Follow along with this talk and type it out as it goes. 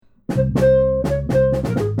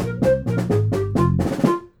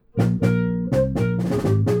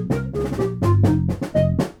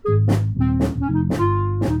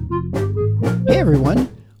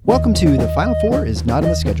everyone. Welcome to The Final Four is Not on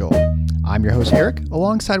the Schedule. I'm your host, Eric,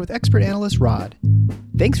 alongside with expert analyst Rod.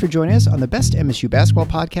 Thanks for joining us on the best MSU basketball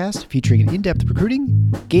podcast featuring an in-depth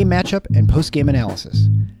recruiting, game matchup, and post-game analysis.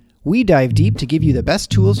 We dive deep to give you the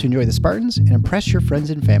best tools to enjoy the Spartans and impress your friends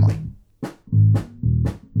and family.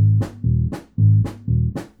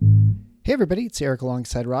 Hey everybody, it's Eric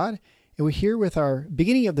alongside Rod, and we're here with our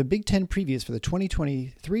beginning of the Big Ten previews for the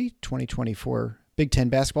 2023-2024 Big Ten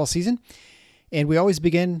basketball season. And we always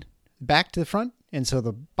begin back to the front, and so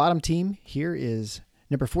the bottom team here is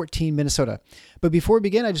number 14, Minnesota. But before we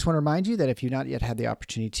begin, I just want to remind you that if you've not yet had the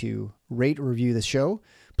opportunity to rate or review the show,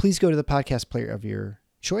 please go to the podcast player of your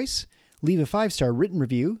choice. Leave a 5-star written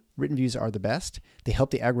review. Written reviews are the best. They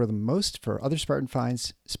help the algorithm most for other Spartan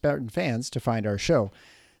fans to find our show.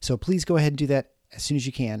 So please go ahead and do that as soon as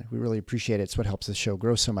you can. We really appreciate it. It's what helps the show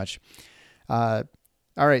grow so much. All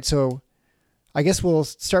right, so I guess we'll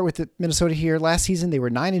start with Minnesota here. Last season, they were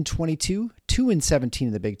 9-22, 2-17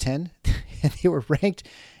 in the Big Ten. And they were ranked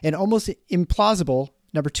an almost implausible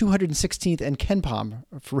number 216th in KenPom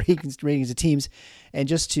for ratings of teams. And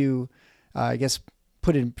just to,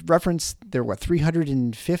 put in reference, there were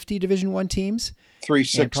 350 Division I teams?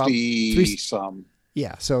 360 some.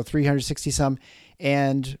 Yeah, so 360 some.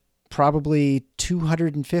 And probably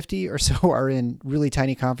 250 or so are in really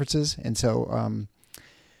tiny conferences. And so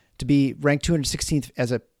to be ranked 216th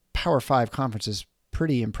as a Power 5 conference is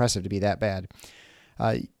pretty impressive to be that bad.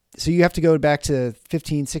 So you have to go back to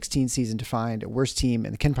 15-16 season to find a worse team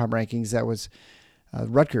in the KenPom rankings. That was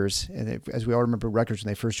Rutgers. And as we all remember, Rutgers,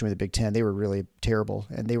 when they first joined the Big Ten, they were really terrible.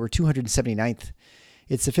 And they were 279th.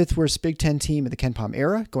 It's the fifth worst Big Ten team in the KenPom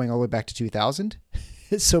era, going all the way back to 2000.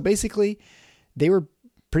 So basically, they were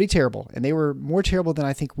pretty terrible. And they were more terrible than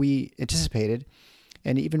I think we anticipated.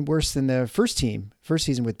 And even worse than the first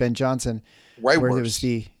season with Ben Johnson. Way where worse.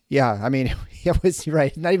 It was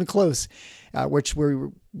right, not even close, where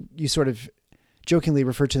you sort of jokingly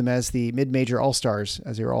referred to them as the mid-major all-stars,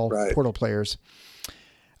 as they were all portal players.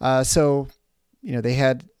 So, they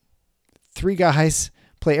had 3 guys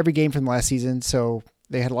play every game from the last season, so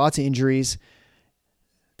they had lots of injuries.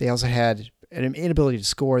 They also had an inability to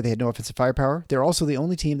score. They had no offensive firepower. They're also the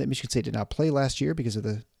only team that Michigan State did not play last year because of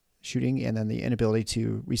the shooting and then the inability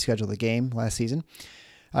to reschedule the game last season.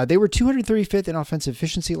 They were 235th in offensive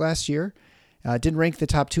efficiency last year. Didn't rank the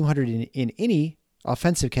top 200 in any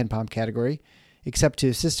offensive KenPom category, except to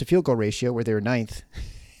assist to field goal ratio, where they were 9th.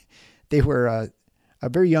 They were a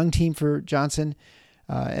very young team for Johnson,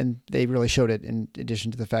 and they really showed it in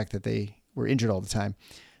addition to the fact that they were injured all the time.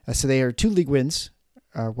 So they are 2 league wins,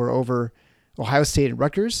 were over Ohio State and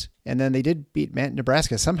Rutgers, and then they did beat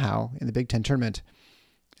Nebraska somehow in the Big Ten tournament.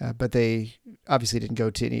 But they obviously didn't go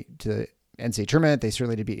to the NCAA tournament. They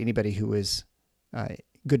certainly didn't beat anybody who was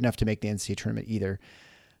good enough to make the NCAA tournament either.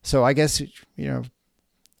 So I guess,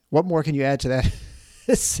 what more can you add to that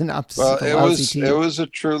synopsis? Well, it was a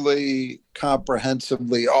truly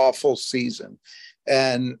comprehensively awful season.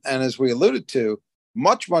 And as we alluded to,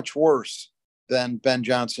 much, much worse than Ben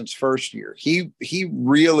Johnson's first year. He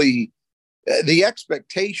really, the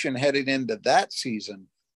expectation heading into that season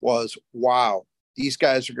was, wow, these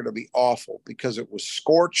guys are going to be awful, because it was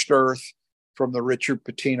scorched earth from the Richard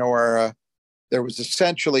Pitino era. There was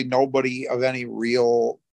essentially nobody of any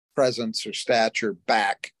real presence or stature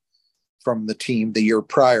back from the team the year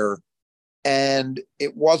prior. And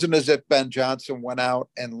it wasn't as if Ben Johnson went out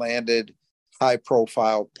and landed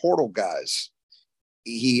high-profile portal guys.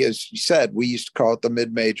 He, as you said, we used to call it the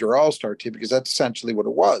mid-major all-star team, because that's essentially what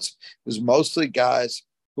it was. It was mostly guys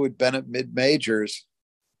who had been at mid-majors,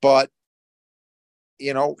 but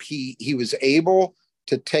he was able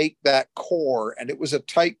to take that core, and it was a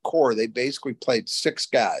tight core. They basically played 6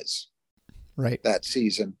 guys that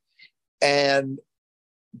season. And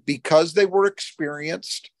because they were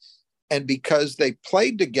experienced and because they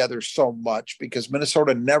played together so much, because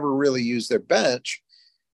Minnesota never really used their bench,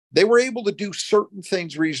 they were able to do certain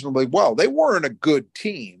things reasonably well. They weren't a good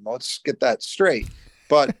team. Let's get that straight.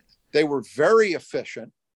 But they were very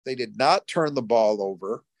efficient. They did not turn the ball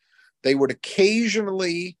over. They would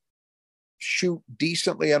occasionally shoot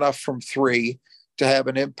decently enough from 3 to have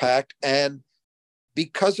an impact. And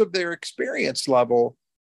because of their experience level,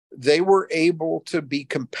 they were able to be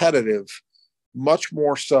competitive much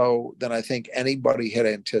more so than I think anybody had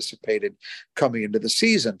anticipated coming into the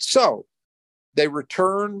season. So they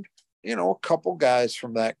returned, a couple guys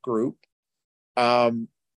from that group.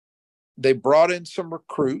 They brought in some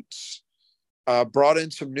recruits. Brought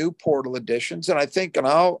in some new portal additions. And I think, and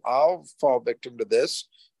I'll fall victim to this,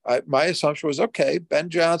 my assumption was, okay, Ben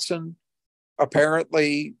Johnson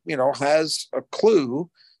apparently, has a clue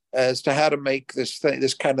as to how to make this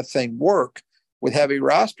kind of thing work with heavy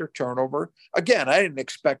roster turnover. Again, I didn't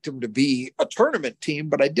expect them to be a tournament team,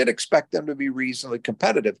 but I did expect them to be reasonably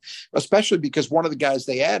competitive, especially because one of the guys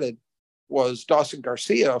they added was Dawson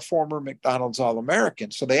Garcia, a former McDonald's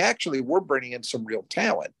All-American. So they actually were bringing in some real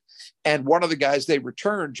talent. And one of the guys they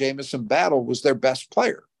returned, Jamison Battle, was their best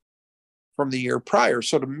player from the year prior.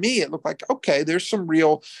 So to me, it looked like, okay, there's some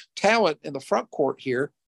real talent in the front court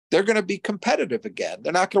here. They're going to be competitive again.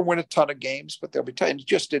 They're not going to win a ton of games, but they'll be tight. It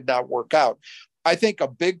just did not work out. I think a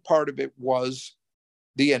big part of it was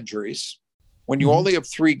the injuries. When you only have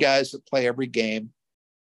 3 guys that play every game,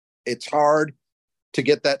 it's hard to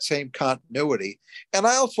get that same continuity. And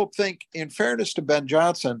I also think, in fairness to Ben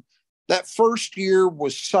Johnson, that first year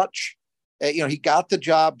was such, he got the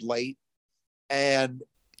job late, and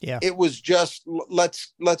it was just,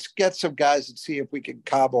 let's get some guys and see if we can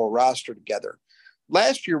cobble a roster together.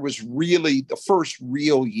 Last year was really the first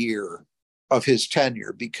real year of his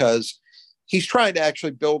tenure, because he's trying to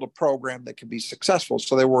actually build a program that can be successful.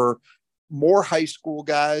 So there were more high school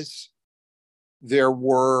guys. There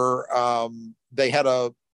were, they had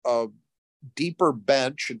a deeper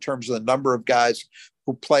bench in terms of the number of guys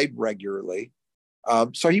who played regularly.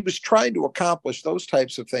 So he was trying to accomplish those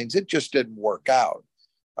types of things. It just didn't work out.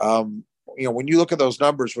 When you look at those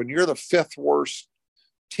numbers, when you're the 5th worst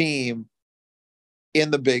team in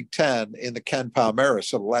the Big Ten in the Ken Palm era,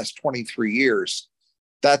 so the last 23 years,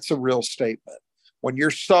 that's a real statement. When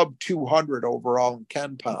you're sub 200 overall in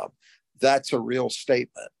Ken Palm, that's a real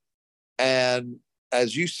statement. And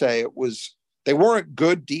as you say, they weren't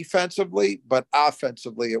good defensively, but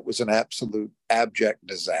offensively, it was an absolute abject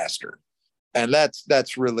disaster. And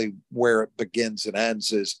that's really where it begins and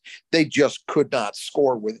ends, is they just could not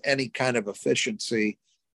score with any kind of efficiency.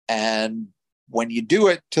 And when you do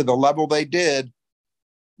it to the level they did,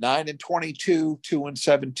 9-22,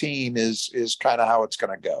 2-17 is kind of how it's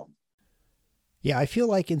going to go. Yeah, I feel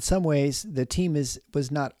like in some ways the team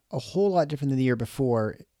was not a whole lot different than the year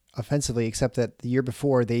before offensively, except that the year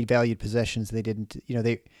before they valued possessions. They didn't,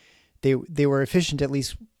 they were efficient. At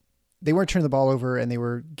least they weren't turning the ball over, and they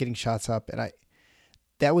were getting shots up. And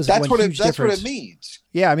that's what it means.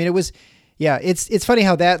 Yeah, I mean, it's funny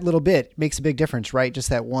how that little bit makes a big difference, right? Just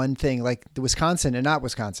that one thing, like the Wisconsin and not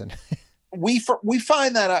Wisconsin. We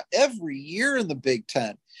find that out every year in the Big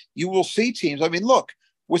Ten. You will see teams. I mean, look,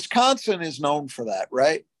 Wisconsin is known for that,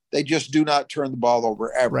 right? They just do not turn the ball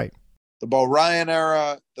over ever. Right. The Bo Ryan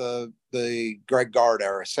era, the Greg Gard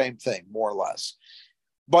era, same thing, more or less.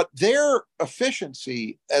 But their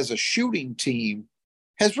efficiency as a shooting team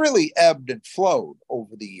has really ebbed and flowed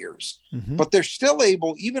over the years. Mm-hmm. But they're still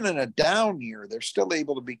able, even in a down year, they're still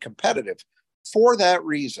able to be competitive for that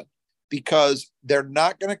reason, because they're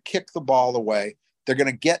not going to kick the ball away. They're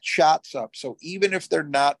going to get shots up. So even if they're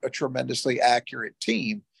not a tremendously accurate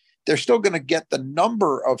team, they're still going to get the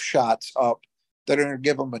number of shots up that are going to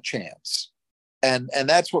give them a chance. And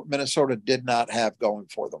that's what Minnesota did not have going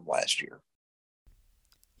for them last year.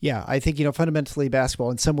 Yeah, I think, fundamentally basketball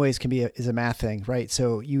in some ways is a math thing, right?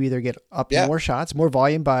 So you either get up more shots, more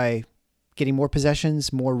volume by getting more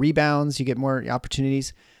possessions, more rebounds, you get more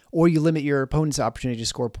opportunities, or you limit your opponent's opportunity to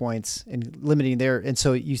score points and limiting their. And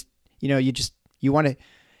so you want to,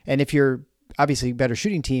 and if you're obviously a better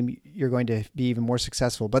shooting team, you're going to be even more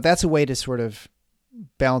successful. But that's a way to sort of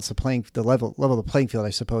balance the level of the playing field,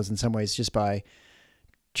 I suppose, in some ways, just by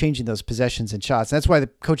changing those possessions and shots. And that's why the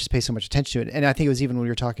coaches pay so much attention to it. And I think it was even when we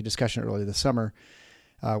were talking discussion earlier this summer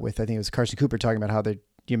with, I think it was Carson Cooper talking about how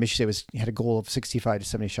Michigan State had a goal of 65 to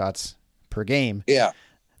 70 shots per game. Yeah.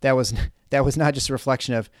 That was not just a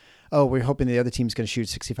reflection of, oh, we're hoping the other team's going to shoot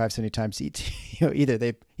 65, 70 times each. Either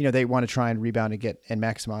they want to try and rebound and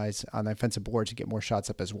maximize on the offensive board to get more shots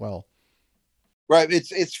up as well. Right.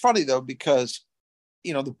 It's funny though, because,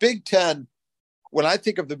 the Big Ten, when I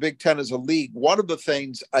think of the Big Ten as a league, one of the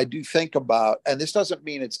things I do think about, and this doesn't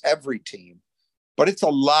mean it's every team, but it's a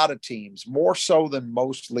lot of teams, more so than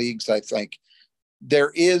most leagues, I think.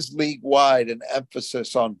 There is league-wide an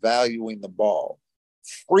emphasis on valuing the ball.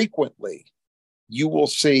 Frequently, you will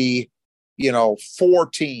see, 4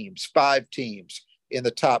 teams, 5 teams in the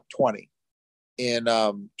top 20 in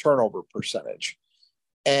turnover percentage.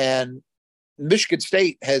 And Michigan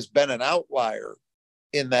State has been an outlier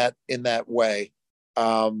in that way,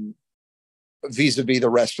 vis-a-vis the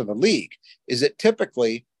rest of the league. Is it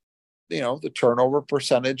typically, the turnover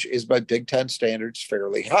percentage is by Big Ten standards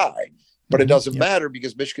fairly high, but it doesn't matter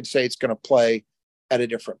because Michigan State's going to play at a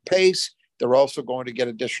different pace. They're also going to get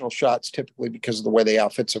additional shots typically because of the way they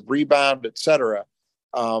offensive rebound, et cetera.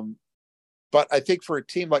 But I think for a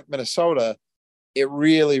team like Minnesota, it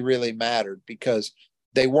really, really mattered because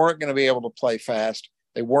They weren't going to be able to play fast.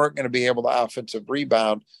 They weren't going to be able to offensive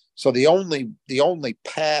rebound. So the only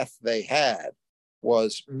path they had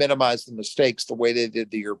was minimize the mistakes the way they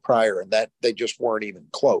did the year prior, and that they just weren't even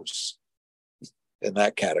close in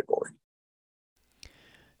that category.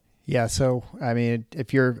 Yeah, so I mean,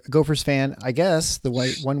 if you're a Gophers fan, I guess the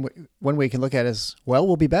one way you can look at it is, well,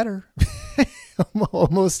 we'll be better.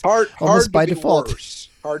 almost by default. Worse.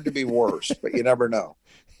 Hard to be worse, but you never know.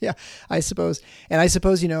 Yeah, I suppose. And I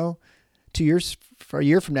suppose, 2 years for a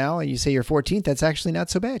year from now, and you say you're 14th, that's actually not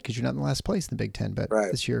so bad because you're not in the last place in the Big Ten. But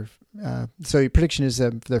this year, so your prediction is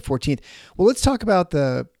they're 14th. Well, let's talk about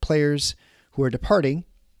the players who are departing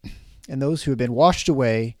and those who have been washed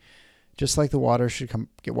away, just like the water should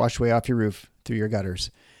get washed away off your roof through your gutters.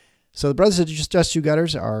 So the Brothers of Just You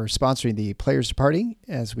Gutters are sponsoring the players departing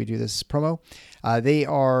as we do this promo. They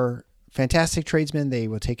are fantastic tradesmen. They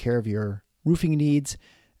will take care of your roofing needs.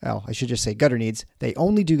 Well, I should just say gutter needs. They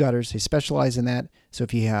only do gutters. They specialize in that. So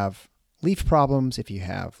if you have leaf problems, if you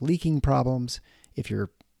have leaking problems, if your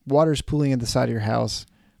water's pooling in the side of your house,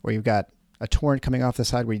 or you've got a torrent coming off the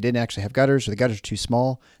side where you didn't actually have gutters, or the gutters are too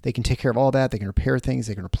small, they can take care of all that. They can repair things.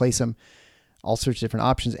 They can replace them, all sorts of different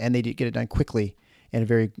options, and they get it done quickly at a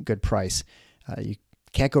very good price. You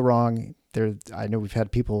can't go wrong. I know we've had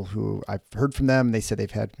people who I've heard from them. They said they've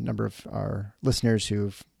had a number of our listeners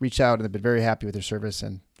who've reached out and they've been very happy with their service,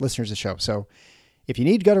 and listeners of the show. So if you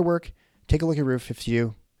need gutter work, take a look at your roof. If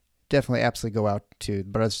you definitely absolutely go out to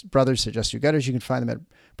Brothers of Just You Gutters. You can find them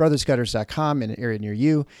at brothersgutters.com in an area near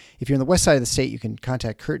you. If you're on the west side of the state, you can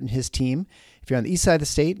contact Kurt and his team. If you're on the east side of the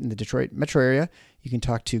state in the Detroit metro area, you can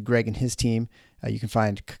talk to Greg and his team. You can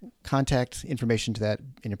find contact information to that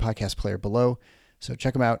in your podcast player below. So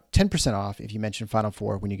check them out. 10% off if you mention Final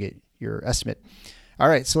Four when you get your estimate. All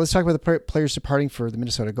right, so let's talk about the players departing for the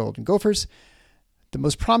Minnesota Golden Gophers. The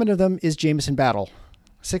most prominent of them is Jamison Battle.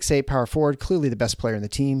 6'8", power forward, clearly the best player in the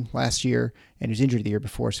team last year, and he was injured the year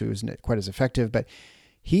before, so he wasn't quite as effective. But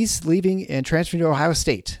he's leaving and transferring to Ohio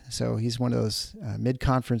State. So he's one of those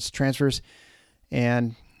mid-conference transfers.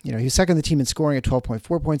 And, he was second on the team in scoring at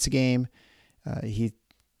 12.4 points a game. He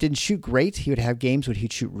didn't shoot great. He would have games where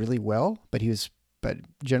he'd shoot really well, but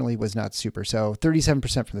generally was not super. So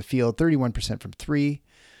 37% from the field, 31% from three,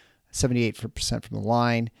 78% from the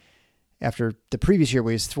line. After the previous year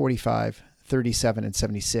where he was 45, 37, and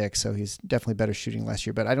 76. So he's definitely better shooting last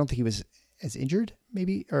year, but I don't think he was as injured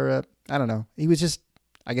maybe, or I don't know.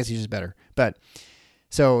 I guess he's just better. But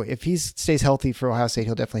so if he stays healthy for Ohio State,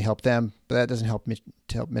 he'll definitely help them, but that doesn't help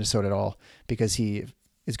Minnesota at all because he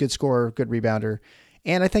is a good scorer, good rebounder.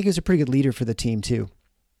 And I think he was a pretty good leader for the team too.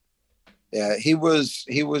 Yeah, he was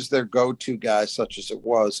their go-to guy, such as it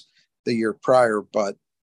was the year prior. But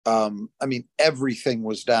everything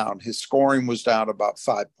was down. His scoring was down about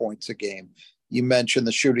 5 points a game. You mentioned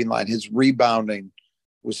the shooting line. His rebounding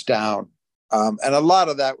was down. And a lot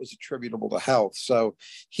of that was attributable to health. So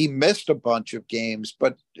he missed a bunch of games.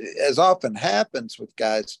 But as often happens with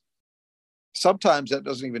guys, sometimes that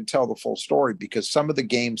doesn't even tell the full story because some of the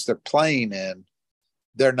games they're playing in,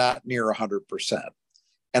 they're not near 100%.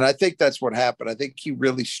 And I think that's what happened. I think he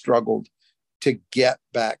really struggled to get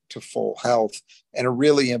back to full health, and it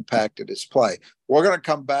really impacted his play. We're going to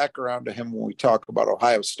come back around to him when we talk about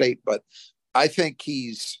Ohio State, but I think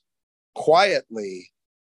he's quietly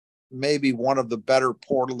maybe one of the better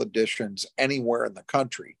portal additions anywhere in the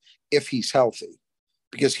country if he's healthy,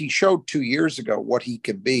 because he showed 2 years ago what he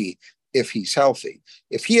can be if he's healthy.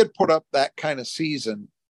 If he had put up that kind of season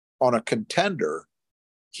on a contender,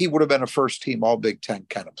 he would have been a first-team All-Big Ten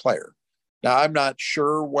kind of player. Now, I'm not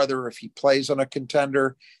sure whether if he plays on a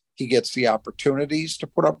contender, he gets the opportunities to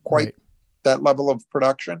put up quite that level of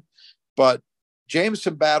production. But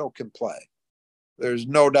Jamison Battle can play. There's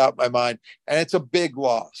no doubt in my mind. And it's a big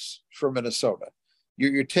loss for Minnesota.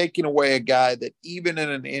 You're taking away a guy that even in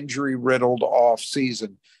an injury-riddled off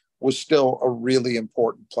season was still a really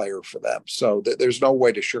important player for them. So there's no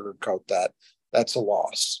way to sugarcoat that. That's a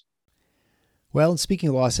loss. Well, and speaking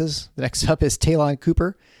of losses, the next up is Taylon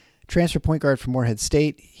Cooper, transfer point guard from Morehead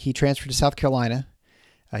State. He transferred to South Carolina.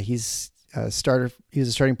 He's a starter. He was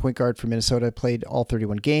a starting point guard for Minnesota, played all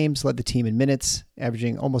 31 games, led the team in minutes,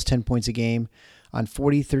 averaging almost 10 points a game on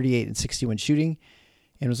 40, 38, and 61 shooting,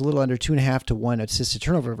 and was a little under 2.5 to 1 assist to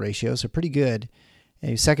turnover ratio, so pretty good. And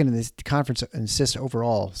he was second in the conference in assists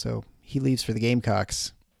overall, so he leaves for the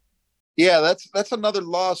Gamecocks. Yeah, that's another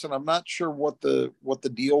loss, and I'm not sure what the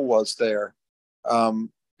deal was there.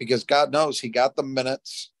 Because God knows he got the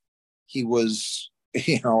minutes. He was,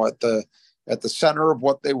 at the center of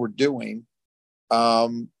what they were doing.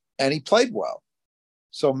 And he played well.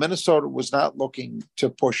 So Minnesota was not looking to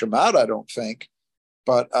push him out, I don't think.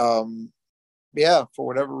 But yeah, for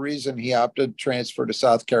whatever reason, he opted to transfer to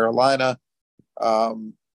South Carolina.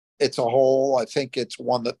 It's a hole. I think it's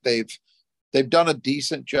one that they've done a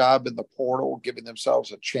decent job in the portal, giving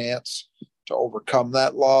themselves a chance to overcome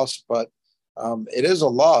that loss. But it is a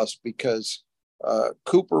loss because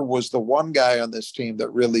Cooper was the one guy on this team that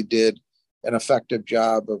really did an effective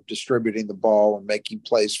job of distributing the ball and making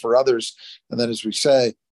plays for others. And then, as we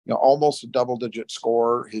say, almost a double-digit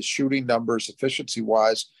scorer. His shooting numbers,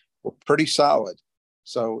 efficiency-wise, were pretty solid.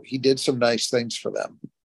 So he did some nice things for them.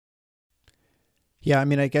 Yeah, I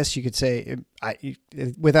mean, I guess you could say, you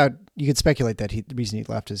could speculate that the reason he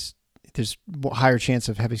left is there's a higher chance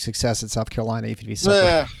of having success at South Carolina if he's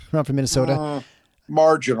from Minnesota.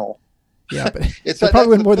 Marginal. Yeah, but they'll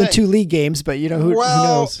probably win more than 2 league games, but who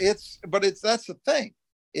knows? That's the thing.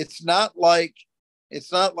 It's not like,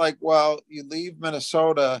 well, you leave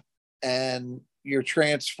Minnesota and you're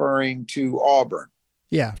transferring to Auburn.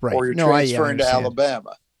 Yeah, right. Or you're transferring to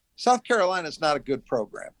Alabama. South Carolina is not a good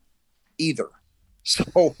program either.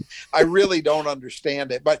 So I really don't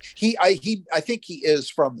understand it. But I think he is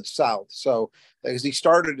from the South. So because he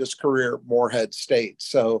started his career at Morehead State.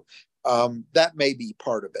 So that may be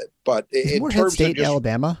part of it. But is Morehead State,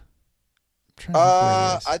 Alabama?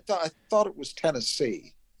 I thought it was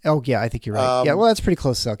Tennessee. Oh yeah, I think you're right. Yeah, well, that's pretty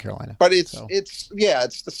close to South Carolina. But it's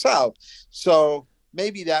the South. So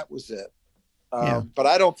maybe that was it. But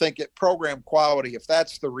I don't think program quality, if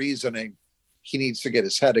that's the reasoning, he needs to get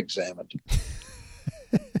his head examined.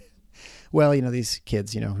 Well, these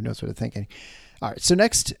kids, who knows what they're thinking. All right. So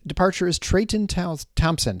next departure is Trayton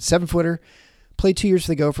Thompson, 7-footer, played 2 years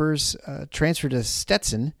for the Gophers, transferred to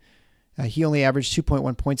Stetson. He only averaged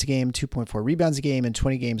 2.1 points a game, 2.4 rebounds a game, and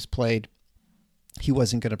 20 games played. He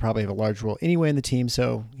wasn't going to probably have a large role anyway in the team,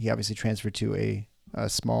 so he obviously transferred to a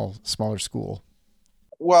smaller school.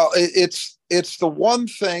 Well, it's the one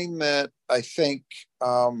thing that I think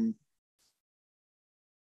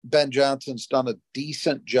Ben Johnson's done a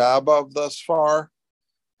decent job of thus far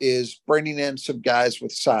is bringing in some guys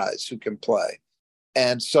with size who can play.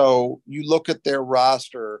 And so you look at their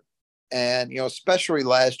roster and, especially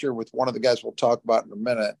last year with one of the guys we'll talk about in a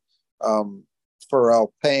minute,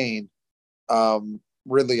 Pharrell Payne,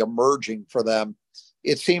 really emerging for them.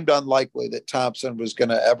 It seemed unlikely that Thompson was going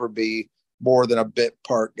to ever be more than a bit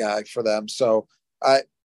part guy for them. So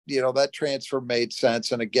that transfer made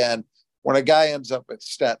sense. And again, when a guy ends up at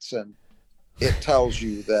Stetson, it tells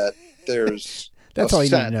you that there's that's all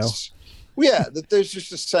you need to know. Yeah, that there's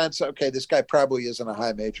just a sense, okay, this guy probably isn't a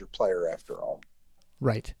high major player after all.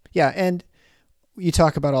 Right. Yeah, and you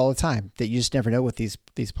talk about all the time that you just never know with these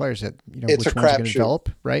players that it's which one's going to develop,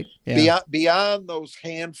 right? Yeah. Beyond those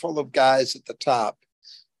handful of guys at the top,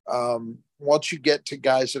 once you get to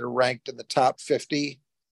guys that are ranked in the top 50,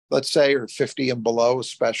 let's say, or 50 and below,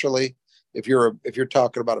 especially if you're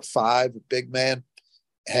talking about a big man,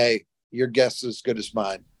 hey, your guess is as good as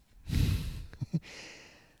mine.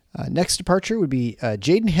 Next departure would be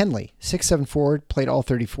Jaden Henley, 6'7" forward, played all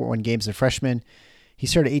 34 games as a freshman. He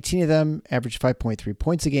started 18 of them, averaged 5.3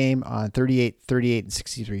 points a game on 38, 38, and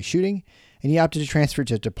 63 shooting. And he opted to transfer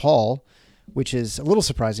to DePaul, which is a little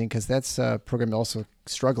surprising because that's a program also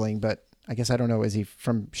struggling. But I guess I don't know, is he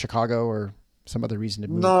from Chicago or some other reason to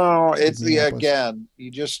move? No, it's again,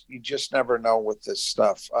 you just never know with this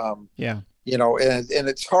stuff. And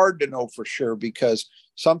it's hard to know for sure because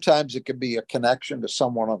sometimes it could be a connection to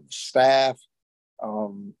someone on the staff.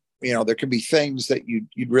 There could be things that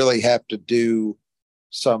you'd really have to do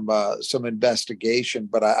some investigation.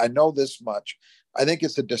 But I know this much. I think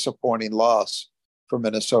it's a disappointing loss for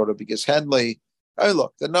Minnesota because Henley,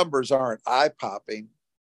 look, the numbers aren't eye-popping,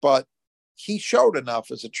 but he showed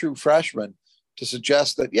enough as a true freshman to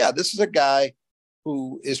suggest that, this is a guy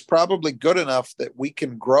who is probably good enough that we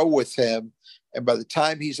can grow with him. And by the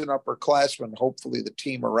time he's an upperclassman, hopefully the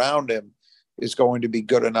team around him is going to be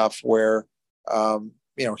good enough where,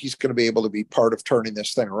 he's going to be able to be part of turning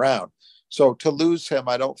this thing around. So to lose him,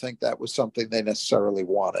 I don't think that was something they necessarily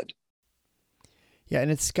wanted. Yeah, and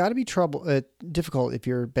it's got to be difficult if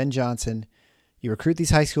you're Ben Johnson. You recruit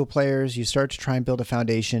these high school players, you start to try and build a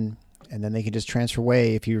foundation, and then they can just transfer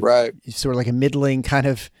away. If you're sort of like a middling kind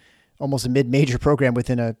of almost a mid-major program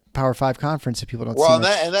within a Power 5 conference, if people don't see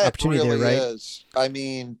much opportunity really there, right? Is. I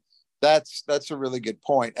mean, that's a really good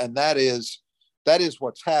point, and that is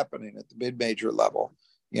what's happening at the mid-major level.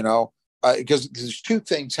 Because there's two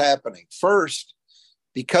things happening. First,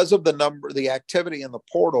 because of the activity in the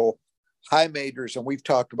portal, high majors, and we've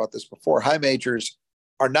talked about this before, high majors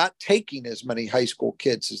are not taking as many high school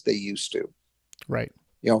kids as they used to. Right.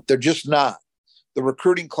 They're just not. The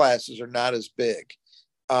recruiting classes are not as big.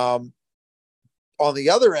 On the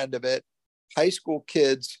other end of it, high school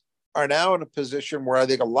kids are now in a position where I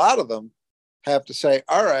think a lot of them have to say,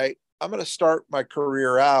 all right, I'm going to start my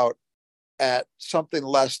career out at something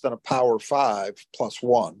less than a Power 5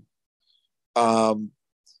 +1.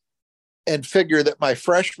 And figure that my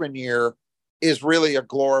freshman year is really a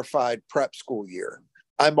glorified prep school year.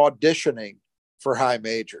 I'm auditioning for high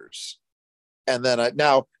majors. And then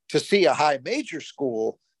now to see a high major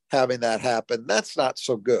school having that happen, that's not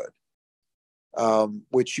so good.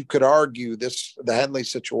 Which you could argue the Henley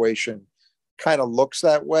situation kind of looks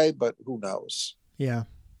that way, but who knows? Yeah.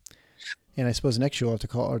 And I suppose next year we'll have to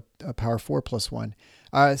call it a Power 4 +1.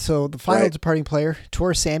 So the final departing player,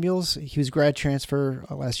 Tor Samuels, he was grad transfer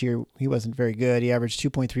last year. He wasn't very good. He averaged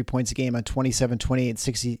 2.3 points a game on 27, 28,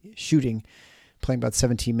 60 shooting, playing about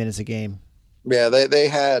 17 minutes a game. Yeah,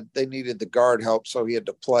 they needed the guard help, so he had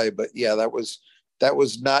to play. But yeah, that was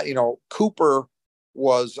not, Cooper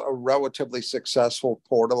was a relatively successful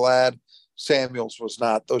Porta lad. Samuels was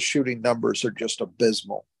not. Those shooting numbers are just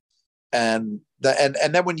abysmal. And then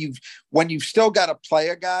when you've still got to play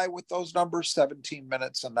a guy with those numbers, 17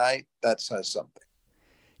 minutes a night, that says something.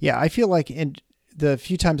 Yeah, I feel like in the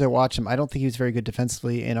few times I watched him, I don't think he was very good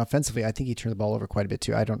defensively, and offensively, I think he turned the ball over quite a bit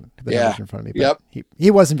too. I don't have the numbers in front of me, but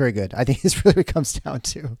he wasn't very good. I think it's really what it comes down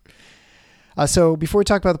to. So before we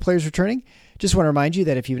talk about the players returning, just want to remind you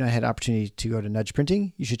that if you've not had an opportunity to go to Nudge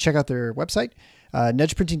Printing, you should check out their website,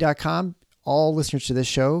 nudgeprinting.com. All listeners to this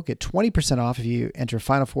show get 20% off if you enter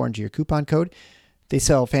Final Four into your coupon code. They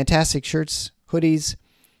sell fantastic shirts, hoodies,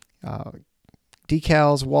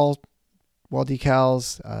 decals, wall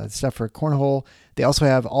decals, stuff for cornhole. They also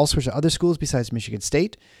have all sorts of other schools besides Michigan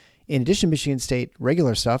State. In addition to Michigan State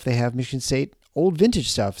regular stuff, they have Michigan State old vintage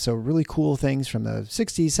stuff. So really cool things from the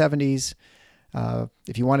 60s, 70s.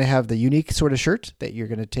 If you want to have the unique sort of shirt that you're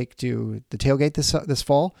going to take to the tailgate this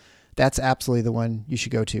fall, that's absolutely the one you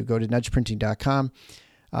should go to. Go to nudgeprinting.com.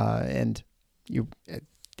 And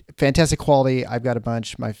fantastic quality. I've got a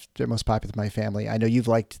bunch. They're most popular with my family. I know you've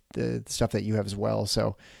liked the stuff that you have as well.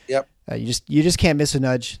 So yep. You just can't miss a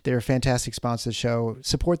Nudge. They're a fantastic sponsor of the show.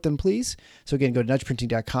 Support them, please. So again, go to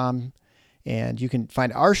nudgeprinting.com and you can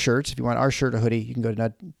find our shirts. If you want our shirt or hoodie, you can go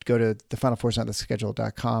to the Final Four's on the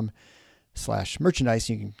schedule.com/merchandise.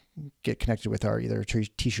 You can get connected with our either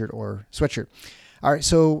t-shirt or sweatshirt. All right.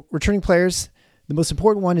 So returning players, the most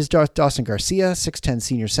important one is Dawson Garcia, 6'10"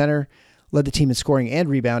 senior center, led the team in scoring and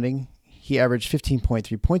rebounding. He averaged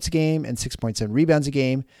 15.3 points a game and 6.7 rebounds a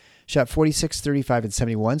game. Shot 46, 35, and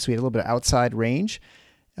 71, so he had a little bit of outside range,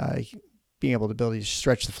 being able to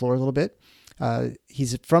stretch the floor a little bit.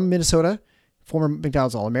 He's from Minnesota, former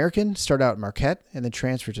McDonald's All-American, started out at Marquette, and then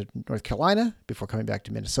transferred to North Carolina before coming back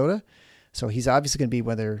to Minnesota. So he's obviously going to be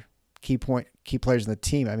one of their key players in the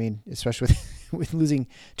team. I mean, especially with losing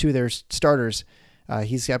two of their starters,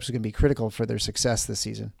 he's absolutely going to be critical for their success this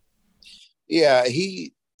season. Yeah,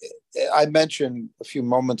 I mentioned a few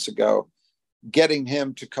moments ago, getting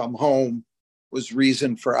him to come home was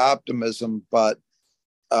reason for optimism, but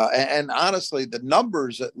and honestly, the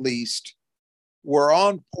numbers at least were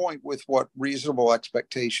on point with what reasonable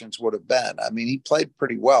expectations would have been. I mean, he played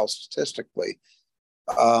pretty well statistically,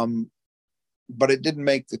 but it didn't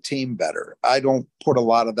make the team better. I don't put a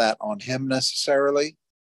lot of that on him necessarily,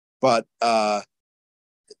 but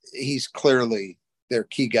he's clearly their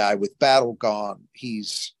key guy. With Battle gone,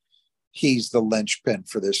 he's the linchpin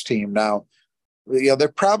for this team now. They're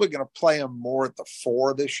probably going to play him more at the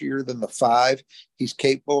 4 this year than the 5. He's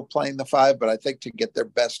capable of playing the 5, but I think to get their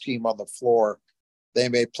best team on the floor, they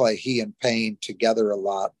may play he and Payne together a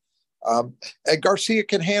lot. And Garcia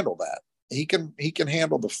can handle that. He can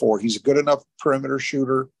handle the 4. He's a good enough perimeter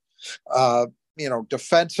shooter.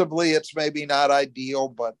 Defensively, it's maybe not ideal,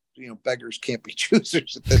 but beggars can't be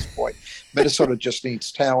choosers at this point. Minnesota just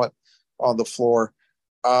needs talent on the floor.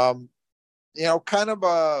 Kind of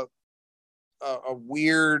a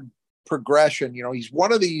weird progression. He's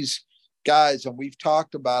one of these guys, and we've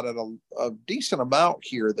talked about it a decent amount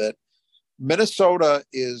here, that Minnesota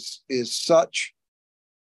is such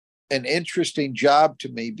an interesting job to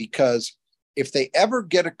me, because if they ever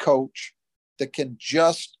get a coach that can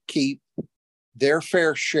just keep their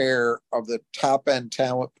fair share of the top end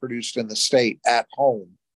talent produced in the state at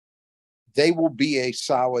home, they will be a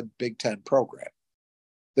solid Big Ten program.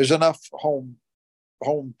 There's enough home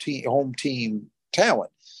team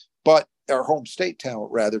talent, or home state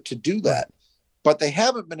talent rather, to do that. But they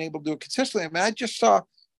haven't been able to do it consistently. I mean, I just saw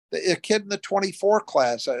a kid in the 24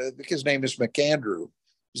 class. I think his name is McAndrew.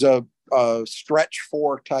 He's a stretch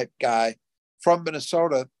 4 type guy from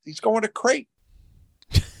Minnesota. He's going to Creighton.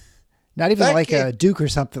 Not even like a Duke or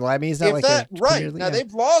something. I mean, he's not like that. Right. Now,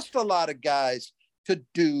 they've lost a lot of guys to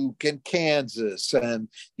Duke and Kansas. And,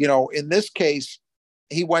 in this case,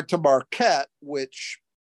 he went to Marquette, which,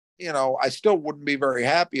 I still wouldn't be very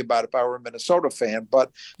happy about if I were a Minnesota fan,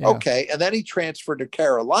 but okay. And then he transferred to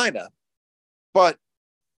Carolina. But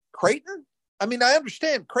Creighton, I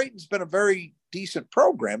understand Creighton's been a very decent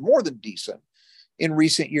program, more than decent in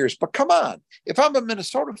recent years. But come on, if I'm a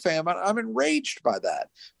Minnesota fan, I'm enraged by that.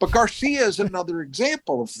 But Garcia is another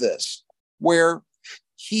example of this, where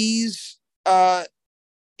he's a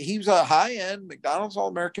high-end McDonald's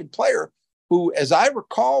All-American player who, as I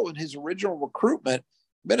recall, in his original recruitment,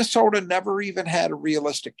 Minnesota never even had a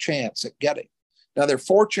realistic chance at getting. Now, they're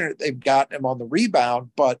fortunate they've gotten him on the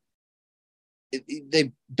rebound, but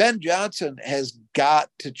Ben Johnson has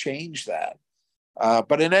got to change that.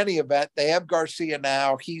 But in any event, they have Garcia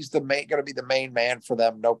now. He's going to be the main man for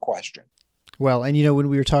them, no question. Well, and when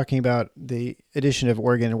we were talking about the addition of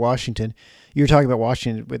Oregon and Washington, you were talking about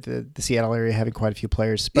Washington with the Seattle area having quite a few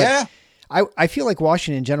players. But yeah. I feel like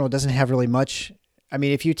Washington in general doesn't have really much.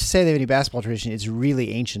 If you say they have any basketball tradition, it's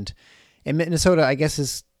really ancient. And Minnesota, I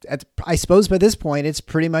guess, I suppose by this point, it's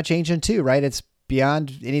pretty much ancient too, right? It's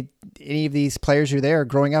beyond any of these players who are there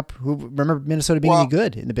growing up who remember Minnesota being any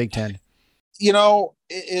good in the Big Ten.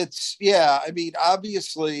 Obviously,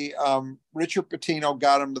 Richard Pitino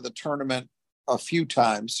got him to the tournament a few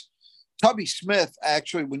times. Tubby Smith,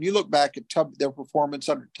 actually, when you look back at their performance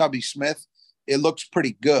under Tubby Smith, it looks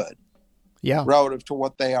pretty good. Yeah. Relative to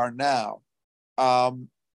what they are now. And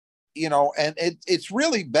it's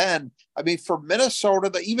really been, for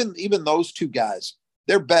Minnesota, even those two guys,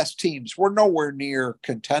 their best teams were nowhere near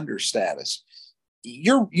contender status.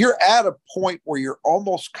 You're at a point where you're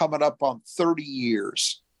almost coming up on 30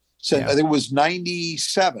 years. So it was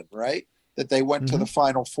 97, right? That they went to the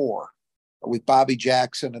Final Four with Bobby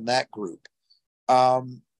Jackson and that group.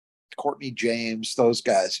 Courtney James, those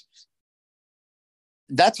guys.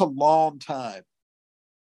 That's a long time.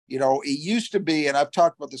 It used to be, and I've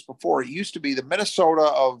talked about this before, it used to be the Minnesota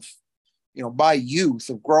of, my youth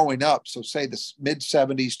of growing up. So say the mid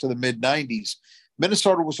 70s to the mid 90s,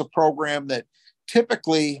 Minnesota was a program that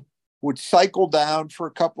typically would cycle down for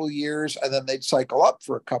a couple of years and then they'd cycle up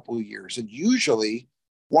for a couple of years. And usually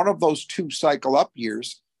one of those two cycle up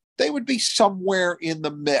years, they would be somewhere in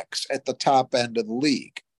the mix at the top end of the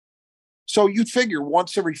league. So you'd figure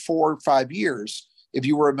once every 4 or 5 years, if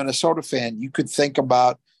you were a Minnesota fan, you could think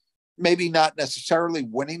about maybe not necessarily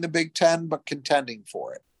winning the Big Ten, but contending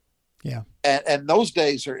for it. Yeah. And those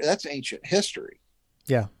days that's ancient history.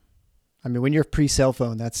 Yeah. When you're pre-cell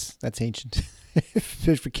phone, that's ancient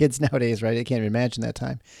for kids nowadays, right? I can't even imagine that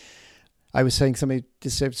time. I was saying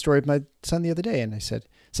just a story of my son the other day, and I said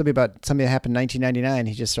something about something that happened in 1999.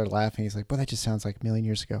 He just started laughing. He's like, "Well, that just sounds like a million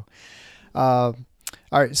years ago." All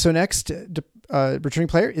right. So next, returning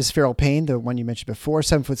player is Farrell Payne, the one you mentioned before,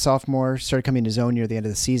 7-foot sophomore, started coming into his own near the end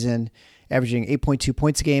of the season, averaging 8.2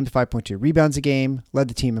 points a game, 5.2 rebounds a game, led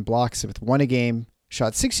the team in blocks with 1 a game,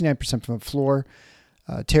 shot 69% from the floor,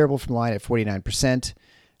 terrible from the line at 49%.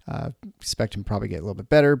 Expect him to probably get a little bit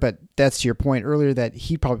better, but that's to your point earlier that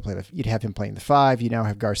he'd probably you'd have him playing the 5. You now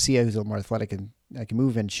have Garcia, who's a little more athletic and can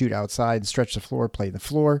move and shoot outside and stretch the floor, play the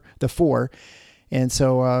 4. And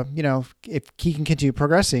so, if he can continue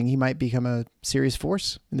progressing, he might become a serious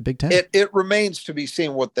force in the Big Ten. It remains to be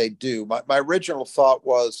seen what they do. My original thought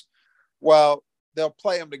was, well, they'll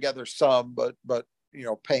play them together some, but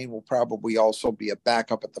Payne will probably also be a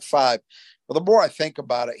backup at the 5. But the more I think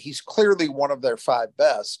about it, he's clearly one of their 5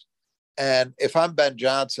 best. And if I'm Ben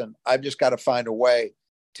Johnson, I've just got to find a way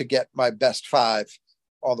to get my best 5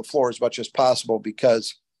 on the floor as much as possible,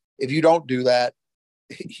 because if you don't do that,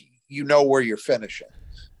 you know where you're finishing,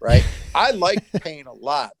 right? I like Payne a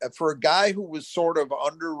lot. For a guy who was sort of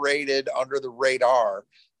underrated, under the radar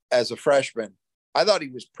as a freshman, I thought he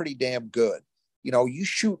was pretty damn good. You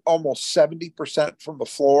shoot almost 70% from the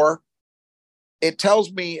floor. It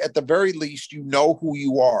tells me at the very least, you know who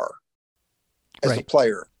you are as a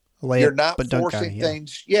player. You're not forcing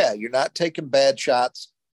things. Yeah, you're not taking bad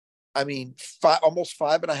shots. Almost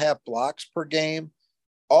 5.5 blocks per game,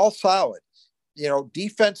 all solid.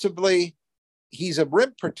 Defensively, he's a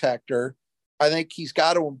rim protector. I think he's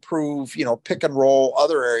got to improve, pick and roll,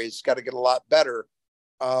 other areas. He's got to get a lot better.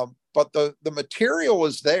 But the material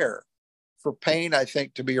is there for Payne, I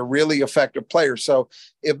think, to be a really effective player. So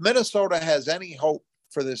if Minnesota has any hope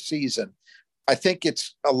for this season, I think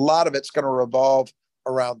a lot of it's going to revolve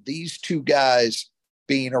around these two guys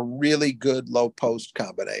being a really good low post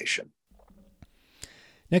combination.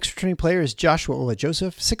 Next returning player is Joshua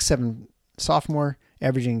Ola-Joseph, 6'7" sophomore,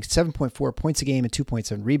 averaging 7.4 points a game and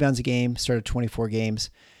 2.7 rebounds a game, started 24 games,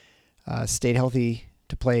 stayed healthy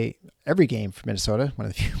to play every game for Minnesota, one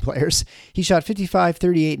of the few players. He shot 55,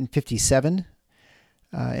 38, and 57,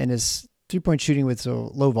 and his three-point shooting was a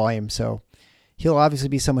low volume, so he'll obviously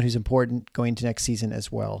be someone who's important going to next season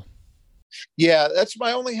as well. Yeah, that's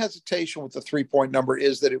my only hesitation with the 3-point number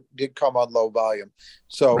is that it did come on low volume.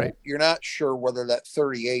 So You're not sure whether that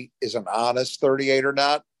 38 is an honest 38 or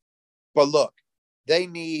not. But look, they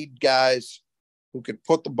need guys who can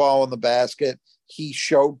put the ball in the basket. He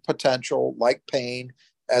showed potential like Payne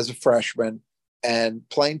as a freshman, and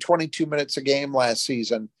playing 22 minutes a game last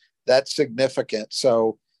season, that's significant.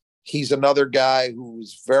 So he's another guy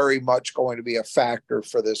who's very much going to be a factor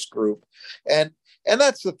for this group. And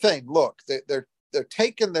that's the thing. Look, they're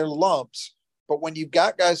taking their lumps, but when you've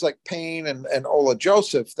got guys like Payne and Ola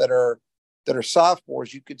Joseph that are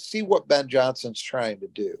sophomores, you could see what Ben Johnson's trying to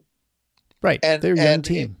do. Right. And they're a young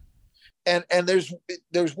team. And there's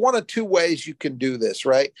one of two ways you can do this,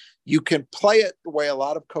 right? You can play it the way a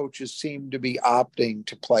lot of coaches seem to be opting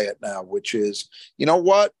to play it now, which is, you know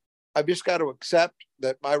what? I've just got to accept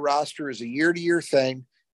that my roster is a year-to-year thing,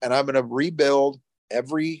 and I'm going to rebuild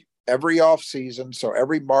every off season. So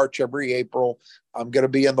every March, every April, I'm going to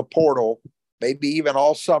be in the portal, maybe even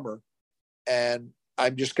all summer. And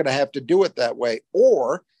I'm just going to have to do it that way.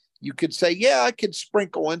 Or you could say, yeah, I could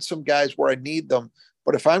sprinkle in some guys where I need them.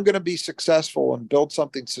 But if I'm going to be successful and build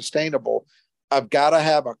something sustainable, I've got to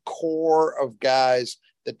have a core of guys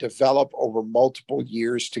that develop over multiple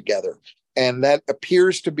years together. And that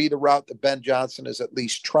appears to be the route that Ben Johnson is at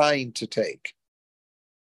least trying to take.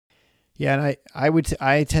 Yeah, and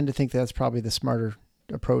I tend to think that's probably the smarter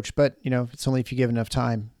approach, but it's only if you give enough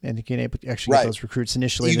time and you can actually get those recruits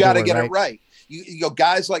initially. You got to get it right. You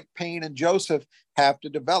guys like Payne and Joseph have to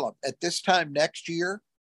develop at this time next year.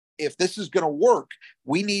 If this is going to work,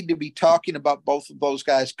 we need to be talking about both of those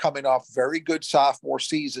guys coming off very good sophomore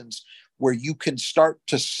seasons where you can start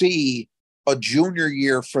to see a junior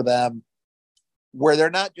year for them where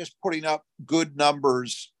they're not just putting up good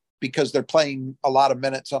numbers because they're playing a lot of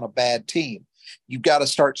minutes on a bad team. You've got to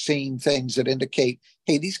start seeing things that indicate,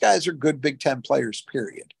 hey, these guys are good Big Ten players,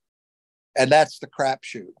 period. And that's the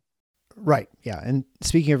crapshoot. Right. Yeah. And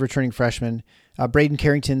speaking of returning freshmen, Braden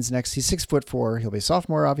Carrington's next. He's 6'4". He'll be a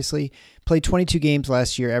sophomore, obviously. Played 22 games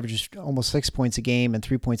last year, averages almost 6 points a game and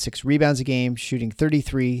 3.6 rebounds a game, shooting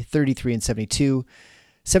 33, 33, and 72.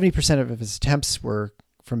 70% of his attempts were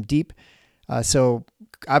from deep. So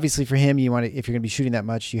obviously for him, if you're going to be shooting that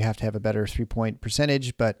much, you have to have a better 3-point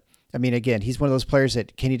percentage. But I mean, again, he's one of those players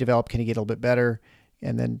that can he develop? Can he get a little bit better?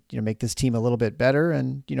 And then, make this team a little bit better.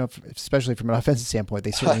 And, especially from an offensive standpoint, they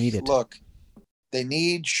certainly need it. Look, they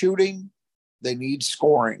need shooting, they need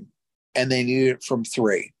scoring, and they need it from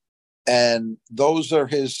three. And those are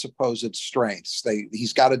his supposed strengths.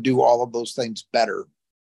 He's got to do all of those things better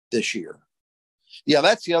this year. Yeah,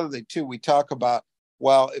 that's the other thing too. We talk about,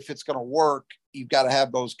 well, if it's going to work, you've got to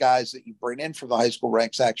have those guys that you bring in from the high school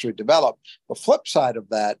ranks actually develop. The flip side of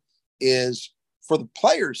that is, for the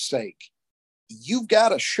players' sake, you've got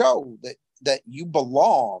to show that you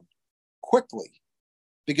belong quickly.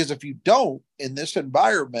 Because if you don't in this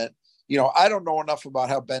environment, I don't know enough about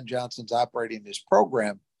how Ben Johnson's operating his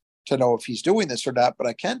program to know if he's doing this or not, but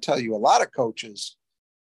I can tell you a lot of coaches,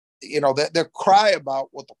 they cry about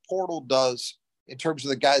what the portal does in terms of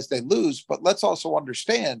the guys they lose. But let's also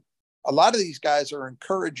understand, a lot of these guys are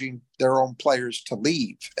encouraging their own players to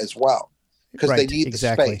leave as well because they need the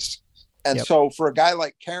space. And so for a guy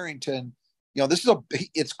like Carrington,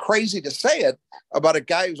 it's crazy to say it about a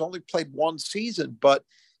guy who's only played one season, but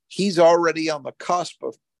he's already on the cusp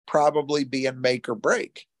of probably being make or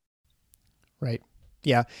break. Right.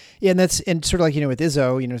 Yeah. Yeah. And sort of like, with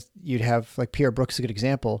Izzo, you'd have like Pierre Brooks, a good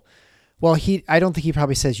example. Well, I don't think he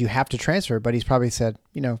probably says you have to transfer, but he's probably said,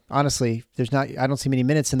 honestly, I don't see many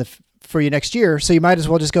minutes for you next year. So you might as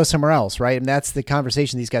well just go somewhere else. Right. And that's the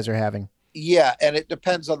conversation these guys are having. Yeah. And it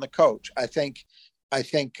depends on the coach. I think,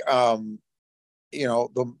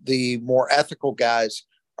 the more ethical guys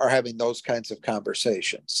are having those kinds of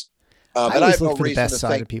conversations. And I have no reason the best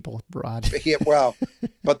side of people, Rod. Yeah, well,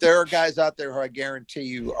 but there are guys out there who I guarantee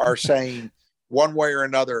you are saying one way or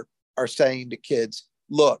another, are saying to kids,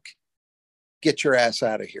 look, get your ass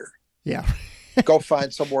out of here. Yeah. Go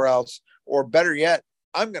find somewhere else. Or better yet,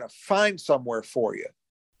 I'm going to find somewhere for you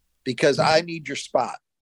because I need your spot.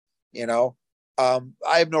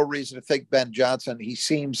 I have no reason to think Ben Johnson, he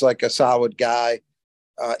seems like a solid guy.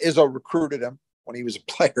 Izzo recruited him when he was a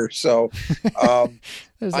player. So I'm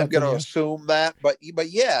going to assume that. But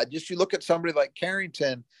yeah, just you look at somebody like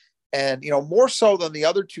Carrington and, more so than the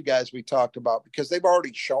other two guys we talked about because they've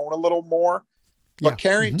already shown a little more. But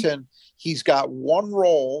Carrington, he's got one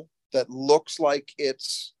role that looks like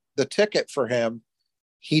it's the ticket for him.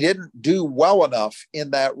 He didn't do well enough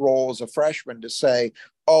in that role as a freshman to say,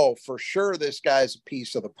 oh, for sure, this guy's a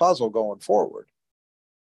piece of the puzzle going forward.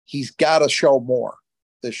 He's got to show more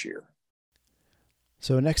this year.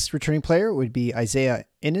 So next returning player would be Isaiah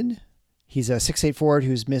Innen. He's a 6'8" forward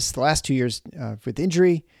who's missed the last 2 years with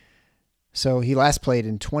injury. So he last played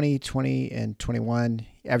in 2020 and 21,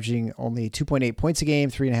 averaging only 2.8 points a game,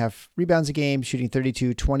 3.5 rebounds a game, shooting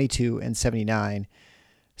 32, 22, and 79.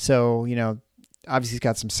 So, obviously he's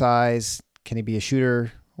got some size. Can he be a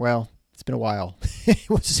shooter? Well, it's been a while.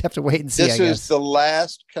 We'll just have to wait and see. This is the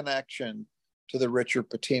last connection to the Richard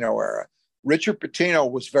Pitino era. Richard Pitino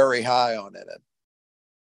was very high on it.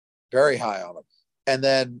 Very high on him. And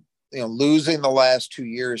then, losing the last 2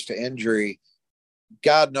 years to injury,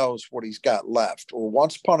 God knows what he's got left. Or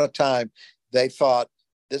once upon a time, they thought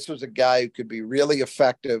this was a guy who could be really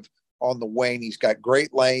effective on the wing. He's got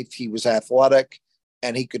great length. He was athletic,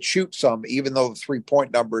 and he could shoot some, even though the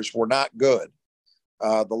 3-point numbers were not good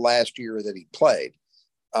the last year that he played.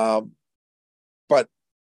 But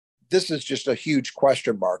this is just a huge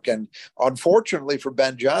question mark. And unfortunately for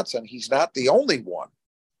Ben Johnson, he's not the only one.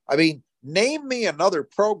 I mean, name me another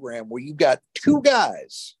program where you got two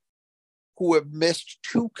guys who have missed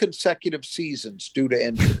 2 consecutive seasons due to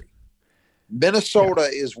injury. Minnesota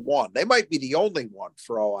is one. They might be the only one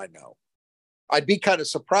for all I know. I'd be kind of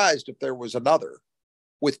surprised if there was another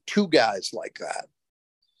with 2 guys like that.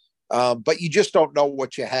 But you just don't know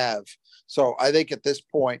what you have. So I think at this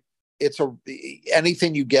point,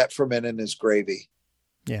 anything you get from Innen is gravy.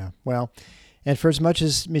 Yeah. Well, and for as much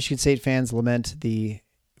as Michigan State fans lament the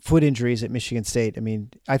foot injuries at Michigan State, I mean,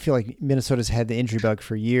 I feel like Minnesota's had the injury bug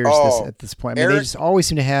for years at this point. I mean, they just always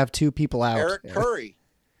seem to have 2 people out. Eric Curry.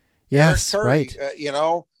 Yes, Eric Curry,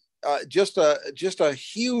 right. Just a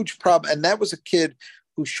huge problem. And that was a kid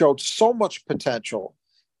who showed so much potential.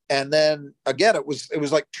 And then again, it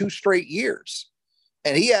was like 2 straight years.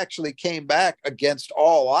 And he actually came back against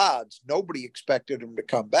all odds. Nobody expected him to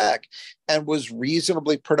come back, and was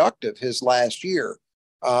reasonably productive his last year.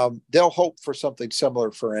 They'll hope for something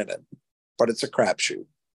similar for Innen, but it's a crapshoot.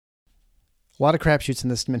 A lot of crapshoots in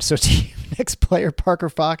this Minnesota team. Next player, Parker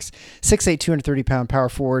Fox, 6'8", 230-pound power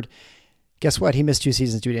forward. Guess what? He missed 2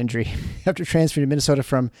 seasons due to injury after transferring to Minnesota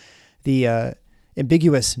from the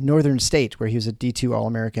ambiguous Northern State, where he was a D2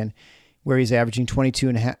 All-American, where he's averaging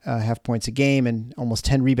 22.5 points a game and almost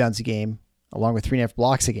 10 rebounds a game, along with 3.5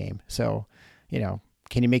 blocks a game. So,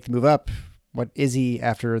 can he make the move up? What is he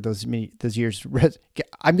after those years?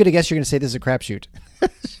 I'm going to guess you're going to say this is a crapshoot.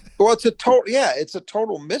 Well, it's a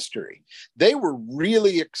total mystery. They were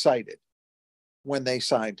really excited when they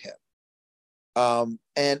signed him.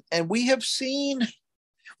 And we've seen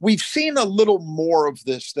a little more of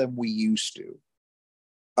this than we used to.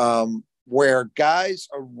 Where guys,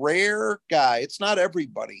 a rare guy, it's not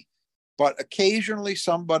everybody, but occasionally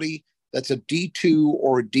somebody that's a D2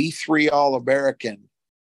 or a D3 All-American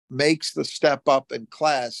makes the step up in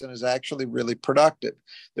class and is actually really productive.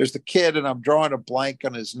 There's the kid, and I'm drawing a blank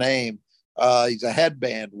on his name. He's a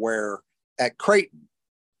headband wearer at Creighton,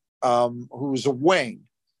 who was a wing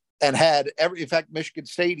and in fact, Michigan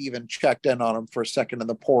State even checked in on him for a second in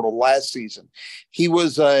the portal last season. He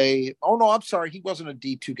was he wasn't a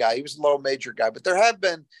D2 guy. He was a low major guy, but there have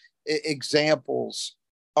been examples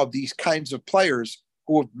of these kinds of players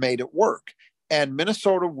who have made it work. And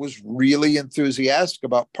Minnesota was really enthusiastic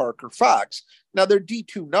about Parker Fox. Now they're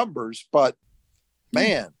D2 numbers, but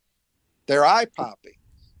man, they're eye-popping,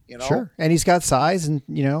 Sure. And he's got size and,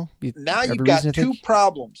 now you've got 2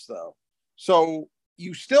 problems though. So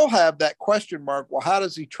you still have that question mark. Well, how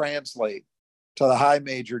does he translate to the high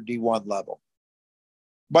major D1 level?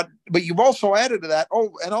 But you've also added to that.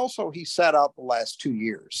 Oh, and also he sat out the last 2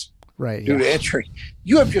 years, right, due to injury.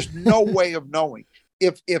 You have just no way of knowing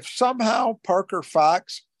if somehow Parker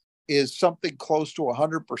Fox is something close to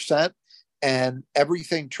 100% and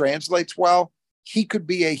everything translates well. He could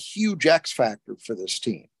be a huge X factor for this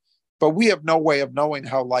team, but we have no way of knowing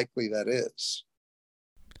how likely that is.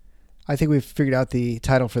 I think we've figured out the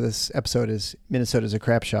title for this episode is Minnesota's a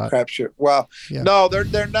crapshot. Crapshoot. Well, No,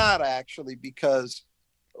 they're not actually, because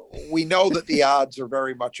we know that the odds are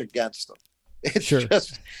very much against them. It's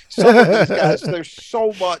just some of these guys. There's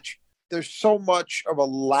so much of a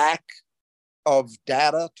lack of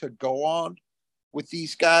data to go on with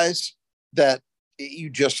these guys that you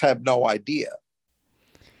just have no idea.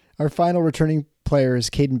 Our final returning player is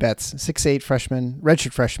Caden Betts, 6'8" freshman,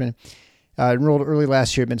 redshirt freshman. Enrolled early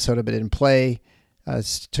last year at Minnesota, but didn't play.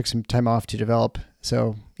 Took some time off to develop.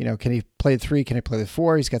 So, can he play the 3? Can he play the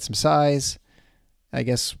 4? He's got some size. I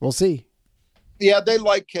guess we'll see. Yeah, they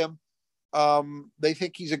like him. They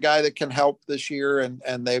think he's a guy that can help this year,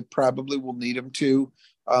 and they probably will need him to.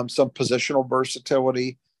 Some positional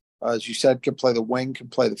versatility. As you said, can play the wing, can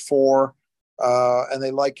play the four, and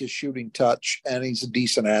they like his shooting touch, and he's a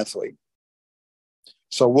decent athlete.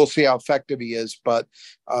 So we'll see how effective he is, but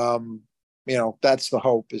that's the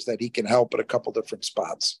hope, is that he can help at a couple different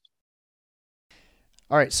spots.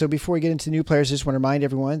 All right, so before we get into new players, I just want to remind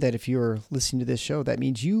everyone that if you're listening to this show, that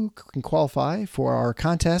means you can qualify for our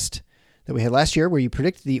contest that we had last year, where you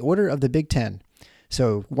predict the order of the Big Ten.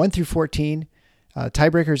 So 1 through 14,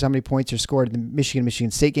 tiebreakers, how many points are scored in the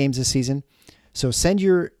Michigan State games this season. So send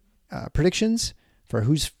your predictions for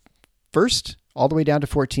who's first all the way down to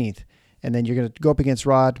 14th. And then you're going to go up against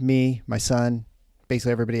Rod, me, my son,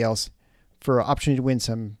 basically everybody else, for an opportunity to win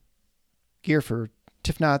some gear for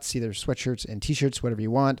Tiff Knots, either sweatshirts and t-shirts, whatever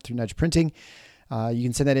you want, through Nudge Printing. You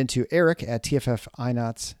can send that into Eric at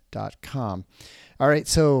tffinots.com. All right,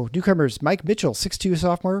 so newcomers, Mike Mitchell, 6'2"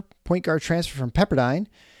 sophomore, point guard transfer from Pepperdine.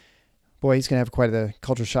 Boy, he's going to have quite a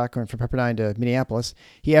culture shock going from Pepperdine to Minneapolis.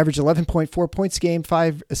 He averaged 11.4 points a game,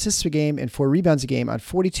 5 assists a game, and 4 rebounds a game on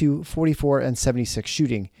 42, 44, and 76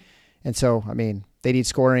 shooting. And so, I mean, they need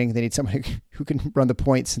scoring. They need someone who can run the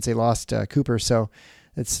point, since they lost Cooper. So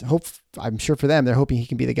it's hope. I'm sure for them, they're hoping he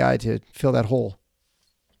can be the guy to fill that hole.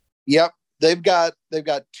 Yep. They've got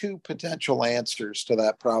two potential answers to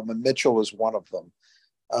that problem, and Mitchell is one of them.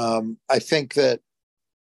 I think that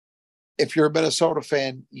if you're a Minnesota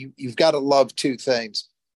fan, you've got to love two things.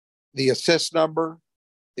 The assist number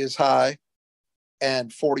is high, and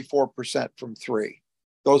 44% from three.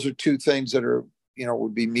 Those are two things that are,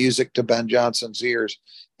 would be music to Ben Johnson's ears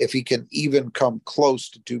if he can even come close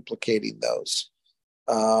to duplicating those.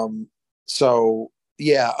 So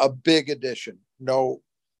yeah, a big addition. No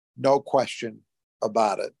question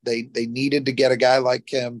about it. They needed to get a guy like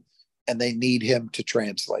him, and they need him to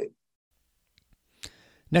translate.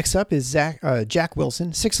 Next up is Jack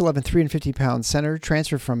Wilson, 6'11", 350-pound center,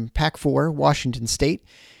 transfer from Pac-4, Washington State.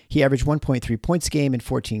 He averaged 1.3 points a game in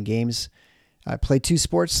 14 games. Played 2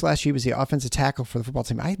 sports. Last year he was the offensive tackle for the football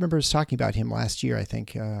team. I remember us talking about him last year, I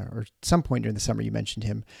think, or some point during the summer you mentioned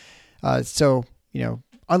him. So,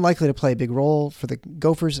 unlikely to play a big role for the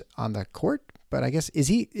Gophers on the court, but I guess, is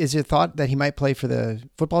it thought that he might play for the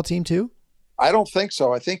football team too? I don't think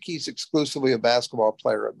so. I think he's exclusively a basketball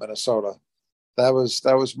player at Minnesota. That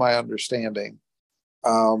was my understanding.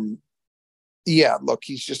 Yeah, look,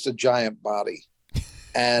 he's just a giant body.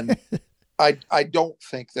 And I don't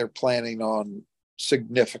think they're planning on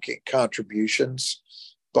significant contributions,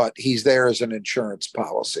 but he's there as an insurance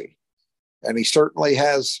policy. And he certainly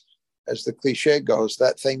has, as the cliche goes,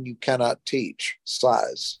 that thing you cannot teach,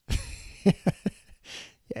 size.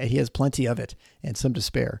 Yeah, he has plenty of it and some to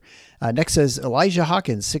spare. Next is Elijah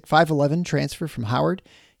Hawkins, 5'11", transfer from Howard.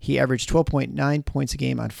 He averaged 12.9 points a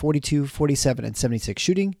game on 42, 47, and 76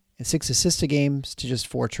 shooting, and 6 assists a game to just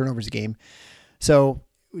 4 turnovers a game. So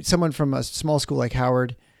someone from a small school like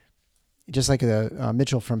Howard, just like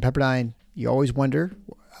Mitchell from Pepperdine, you always wonder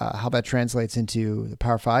how that translates into the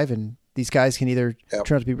Power 5, and these guys can either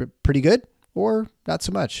turn out to be pretty good or not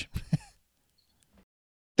so much.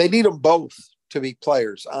 They need them both to be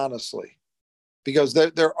players, honestly, because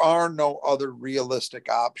there are no other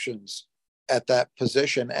realistic options at that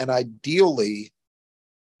position. And ideally,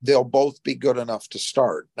 they'll both be good enough to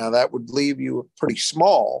start. Now, that would leave you pretty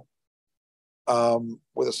small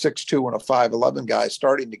with a 6'2" and a 5'11" guy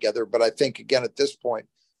starting together. But I think, again, at this point,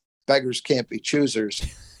 beggars can't be choosers.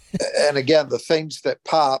 And again, the things that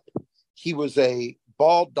pop, he was a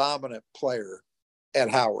ball-dominant player at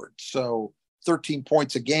Howard. So 13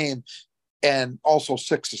 points a game and also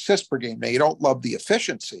 6 assists per game. Now, you don't love the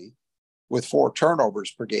efficiency with 4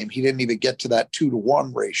 turnovers per game. He didn't even get to that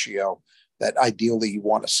 2-to-1 ratio that ideally you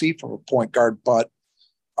want to see from a point guard, but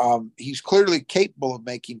he's clearly capable of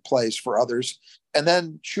making plays for others. And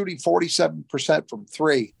then shooting 47% from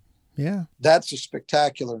 3. Yeah. That's a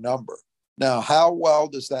spectacular number. Now, how well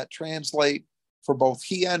does that translate for both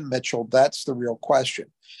he and Mitchell? That's the real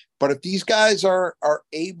question. But if these guys are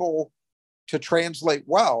able to translate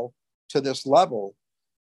well to this level,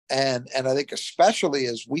 and I think especially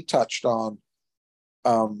as we touched on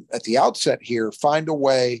at the outset here, find a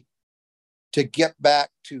way to get back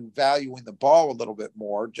to valuing the ball a little bit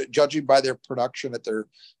more. Judging by their production at their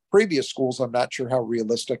previous schools, I'm not sure how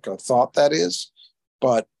realistic a thought that is.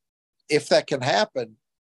 But if that can happen,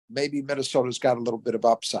 maybe Minnesota's got a little bit of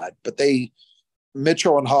upside. But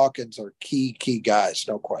Mitchell and Hawkins are key guys,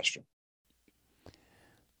 no question.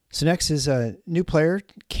 So next is a new player,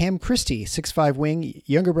 Cam Christie, 6'5" wing,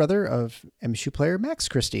 younger brother of MSU player Max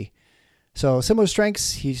Christie. So similar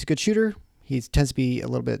strengths. He's a good shooter. He tends to be a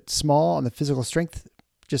little bit small on the physical strength,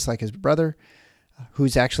 just like his brother,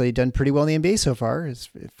 who's actually done pretty well in the NBA so far, if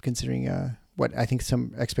considering what I think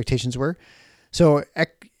some expectations were. So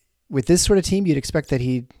with this sort of team, you'd expect that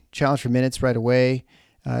he'd challenge for minutes right away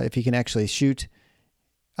if he can actually shoot.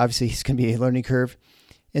 Obviously, he's going to be a learning curve.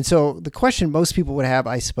 And so the question most people would have,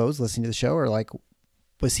 I suppose, listening to the show, are like,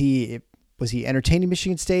 was he entertaining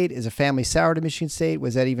Michigan State? Is a family sour to Michigan State?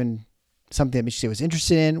 Was that even something that Michigan State was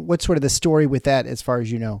interested in? What's sort of the story with that, as far as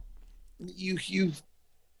you know?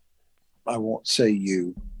 I won't say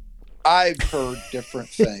you. I've heard different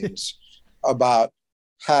things about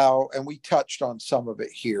how, and we touched on some of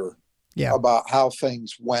it here, about how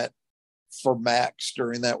things went for Max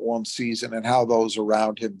during that one season and how those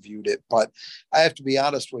around him viewed it. But I have to be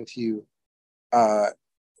honest with you,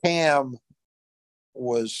 Cam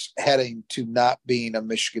was heading to not being a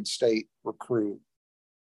Michigan State recruit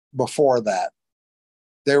before that.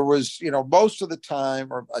 There was, most of the time,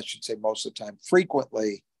 or I should say most of the time,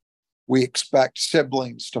 frequently, we expect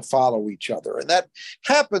siblings to follow each other. And that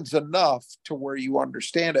happens enough to where you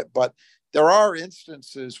understand it. But there are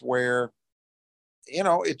instances where,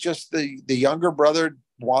 it's just the younger brother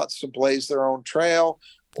wants to blaze their own trail,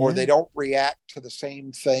 or they don't react to the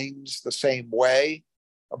same things the same way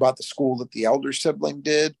about the school that the elder sibling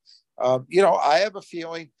did. I have a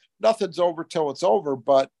feeling nothing's over till it's over,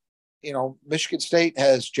 but, Michigan State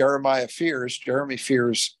has Jeremy Fears'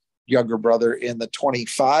 younger brother, in the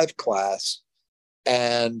 25 class.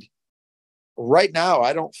 And right now,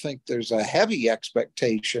 I don't think there's a heavy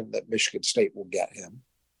expectation that Michigan State will get him.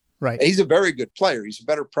 Right. And he's a very good player. He's a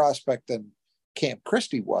better prospect than Cam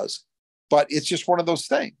Christie was, but it's just one of those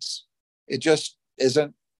things. It just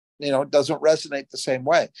isn't, it doesn't resonate the same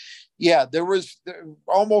way. Yeah. There was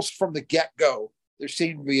almost from the get-go, there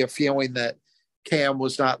seemed to be a feeling that Cam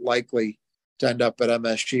was not likely to end up at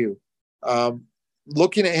MSU.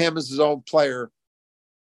 Looking at him as his own player,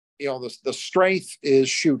 the strength is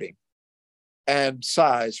shooting and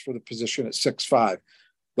size for the position at 6'5".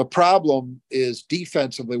 The problem is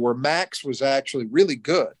defensively, where Max was actually really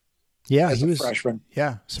good. Yeah, as a freshman.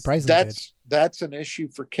 Yeah, surprisingly good. That's an issue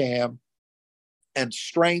for Cam. And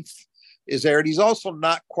strength is there. And he's also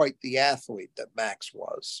not quite the athlete that Max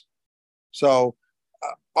was. So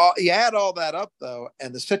you add all that up, though,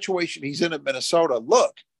 and the situation he's in Minnesota,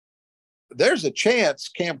 look, there's a chance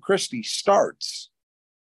Cam Christie starts.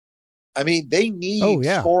 I mean, they need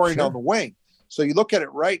scoring on the wing. So you look at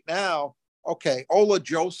it right now, okay, Ola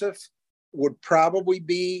Joseph would probably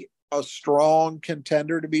be a strong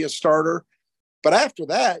contender to be a starter. But after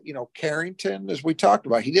that, Carrington, as we talked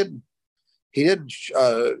about, he didn't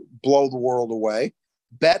blow the world away.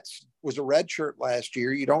 Betts was a redshirt last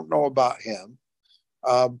year. You don't know about him.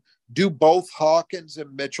 Do both Hawkins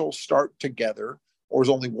and Mitchell start together, or is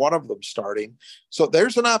only one of them starting? So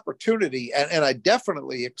there's an opportunity, and I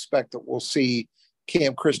definitely expect that we'll see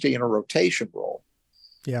Cam Christie in a rotation role.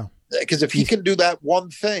 Yeah. Because if he can do that one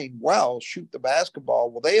thing, shoot the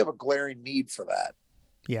basketball, they have a glaring need for that.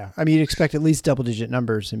 Yeah. I mean, you'd expect at least double-digit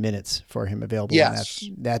numbers in minutes for him available on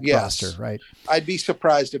that roster, right? I'd be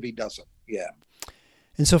surprised if he doesn't. Yeah.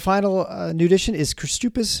 And so final new addition is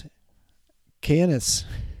Kristupas Kajunas.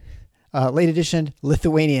 Late addition,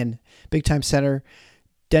 Lithuanian, big-time center.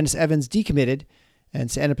 Dennis Evans decommitted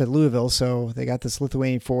and ended up at Louisville, so they got this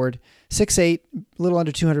Lithuanian forward. 6'8", a little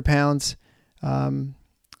under 200 pounds. I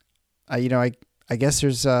guess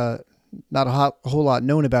there's not a whole lot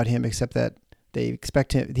known about him except that they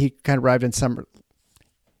expect him. He kind of arrived in summer.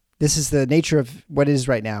 This is the nature of what it is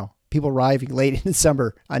right now. People arriving late in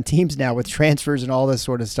summer on teams now with transfers and all this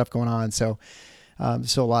sort of stuff going on. So,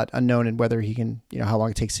 still a lot unknown in whether he can, how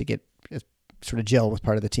long it takes to get sort of gel with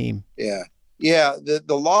part of the team. Yeah. Yeah.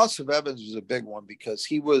 The loss of Evans was a big one because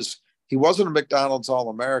he wasn't a McDonald's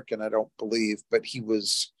All-American, I don't believe, but he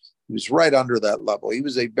was right under that level. He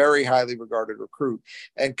was a very highly regarded recruit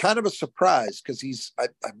and kind of a surprise because I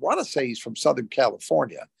want to say he's from Southern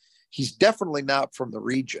California. He's definitely not from the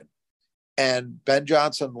region. And Ben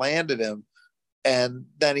Johnson landed him, and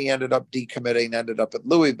then he ended up decommitting, ended up at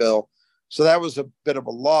Louisville. So that was a bit of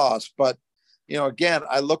a loss. But, again,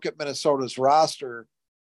 I look at Minnesota's roster,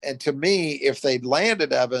 and to me, if they'd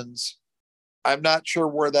landed Evans, I'm not sure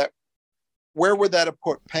where would that have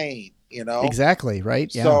put Payne, Exactly, right?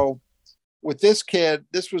 Yeah. So with this kid,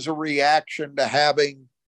 this was a reaction to having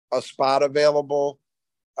a spot available.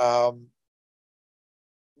 Who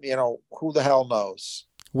the hell knows?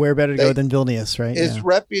 Where better to go than Vilnius, right?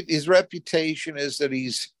 His reputation is that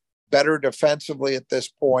he's better defensively at this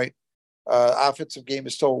point. Offensive game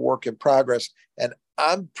is still a work in progress, and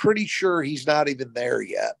I'm pretty sure he's not even there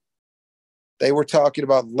yet. They were talking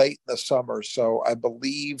about late in the summer. So I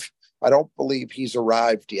don't believe he's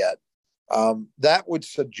arrived yet. That would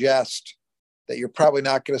suggest that you're probably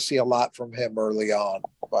not going to see a lot from him early on,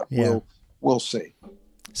 but we'll see.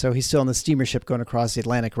 So he's still on the steamer ship going across the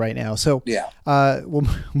Atlantic right now. So yeah, we'll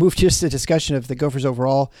move to just a discussion of the Gophers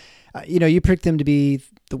overall. You picked them to be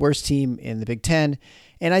the worst team in the Big Ten,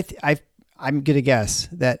 and I'm going to guess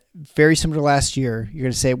that very similar to last year, you're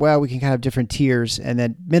going to say, well, we can kind of have different tiers, and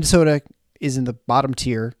then Minnesota is in the bottom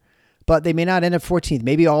tier, but they may not end up 14th.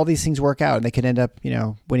 Maybe all these things work out, and they could end up,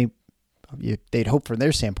 winning. They'd hope from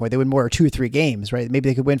their standpoint they win more 2 or 3 games, right? Maybe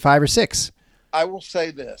they could win 5 or 6. I will say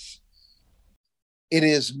this. It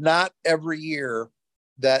is not every year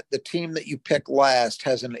that the team that you pick last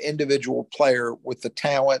has an individual player with the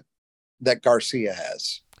talent that Garcia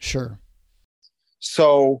has. Sure.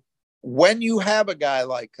 So when you have a guy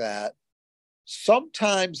like that,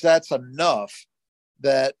 sometimes that's enough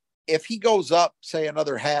that if he goes up, say,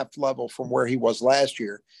 another half level from where he was last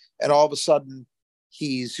year, and all of a sudden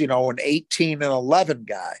he's, an 18 and 11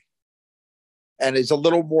 guy and is a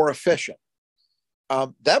little more efficient,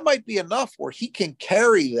 that might be enough where he can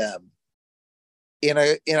carry them in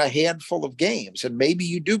a handful of games. And maybe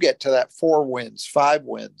you do get to that 4 wins, 5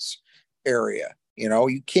 wins area.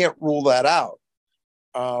 You can't rule that out.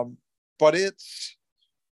 But it's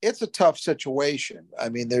a tough situation. I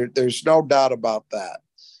mean, there's no doubt about that.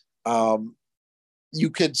 You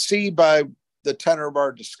could see by the tenor of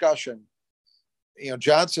our discussion,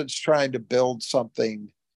 Johnson's trying to build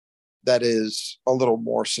something that is a little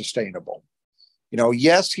more sustainable.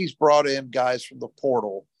 Yes, he's brought in guys from the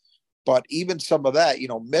portal, but even some of that,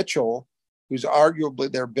 Mitchell, who's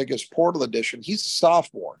arguably their biggest portal addition, he's a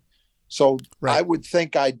sophomore. So right. I would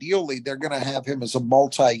think ideally they're going to have him as a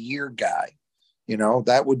multi-year guy.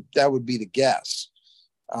 That would be the guess.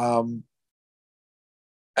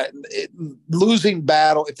 Losing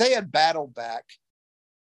Battle, if they had Battle back,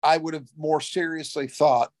 I would have more seriously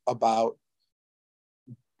thought about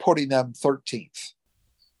putting them 13th.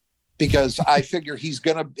 Because I figure his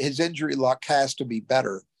injury luck has to be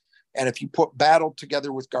better. And if you put Battle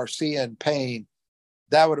together with Garcia and Payne,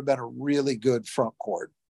 that would have been a really good front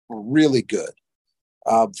court, really good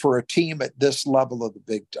for a team at this level of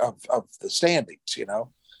of the standings,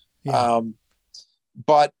 Yeah.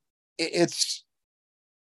 But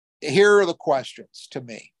here are the questions to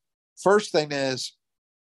me. First thing is,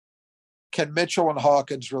 can Mitchell and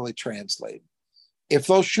Hawkins really translate? If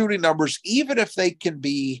those shooting numbers, even if they can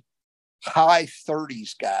be high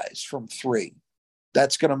 30s guys from 3,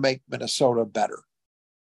 that's going to make Minnesota better.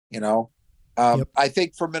 Yep. I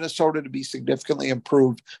think for Minnesota to be significantly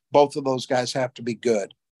improved, both of those guys have to be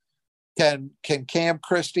good. Can Cam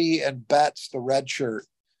Christie and Betts, the red shirt,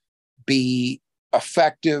 be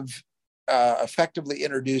effectively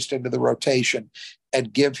introduced into the rotation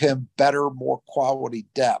and give him better, more quality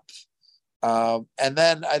depth? And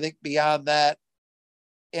then I think beyond that,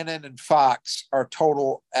 Innan and Fox are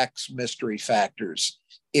total X mystery factors.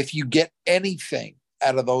 If you get anything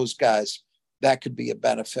out of those guys, that could be a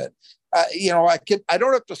benefit. I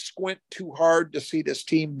don't have to squint too hard to see this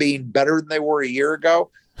team being better than they were a year ago,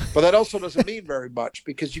 but that also doesn't mean very much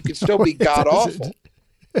because you can still be god awful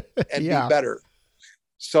and be better.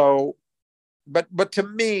 So, but to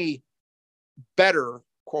me, better,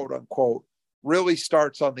 quote unquote, really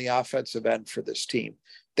starts on the offensive end for this team.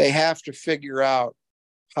 They have to figure out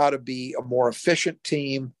how to be a more efficient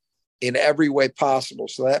team in every way possible.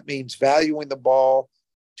 So that means valuing the ball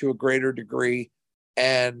to a greater degree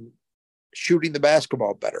and shooting the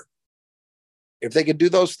basketball better. If they can do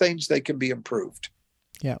those things, they can be improved.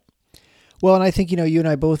 Yeah. Well, and I think, you and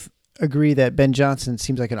I both agree that Ben Johnson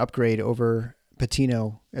seems like an upgrade over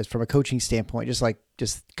Patino as from a coaching standpoint,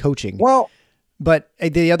 just coaching. Well, but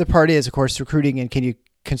the other part is, of course, recruiting and can you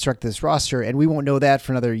construct this roster? And we won't know that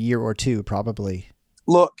for another year or 2, probably.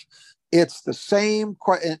 Look, it's the same.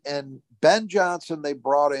 And Ben Johnson, they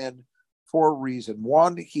brought in for a reason.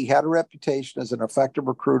 One, he had a reputation as an effective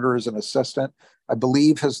recruiter, as an assistant. I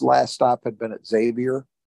believe his last stop had been at Xavier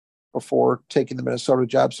before taking the Minnesota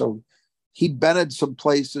job. So he'd been in some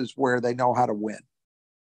places where they know how to win.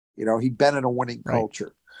 He'd been in a winning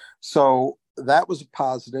culture. So that was a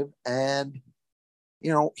positive. And,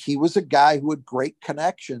 he was a guy who had great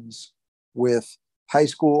connections with high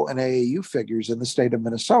school and AAU figures in the state of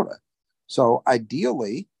Minnesota. So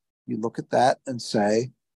ideally, you look at that and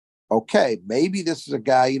say, okay, maybe this is a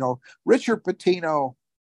guy, Richard Pitino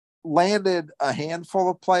landed a handful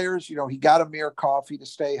of players. He got Amir Coffey to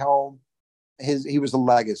stay home. He was a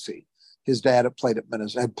legacy. His dad had played at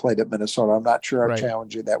Minnesota. I'm not sure how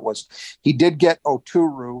challenging that was. He did get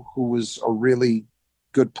Oturu, who was a really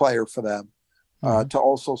good player for them. to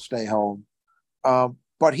also stay home.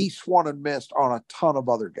 But he swung and missed on a ton of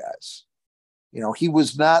other guys. He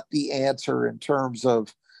was not the answer in terms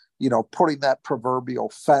of, putting that proverbial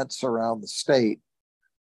fence around the state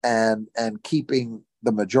and keeping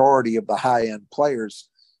the majority of the high-end players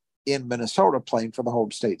in Minnesota playing for the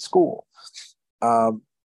home state school.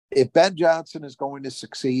 If Ben Johnson is going to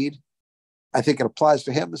succeed, I think it applies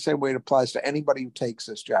to him the same way it applies to anybody who takes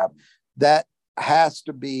this job. That has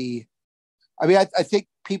to be, I think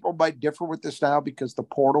people might differ with this now because the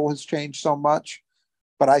portal has changed so much,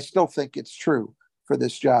 but I still think it's true for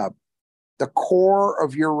this job. The core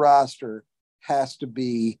of your roster has to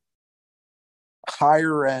be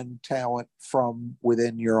higher end talent from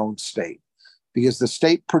within your own state, because the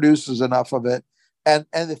state produces enough of it. And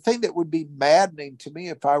the thing that would be maddening to me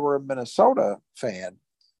if I were a Minnesota fan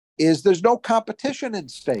is there's no competition in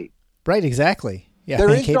state. Right, exactly. Yeah, there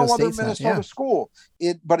is no other Minnesota school.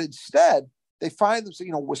 But instead, they find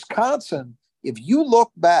themselves, Wisconsin, if you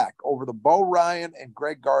look back over the Bo Ryan and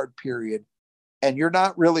Greg Gard period, and you're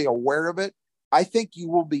not really aware of it, I think you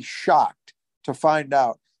will be shocked to find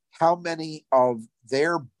out how many of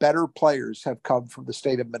their better players have come from the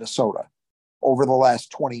state of Minnesota over the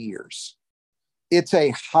last 20 years. It's a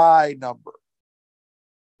high number.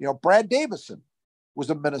 Brad Davison was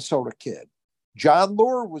a Minnesota kid. John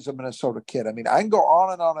Lure was a Minnesota kid. I can go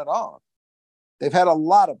on and on and on. They've had a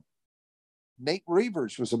lot of them. Nate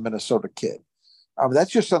Reavers was a Minnesota kid.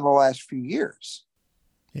 That's just in the last few years.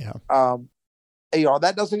 Yeah.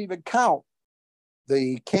 That doesn't even count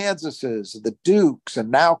the Kansases, the Dukes,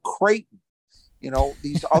 and now Creighton.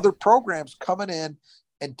 These other programs coming in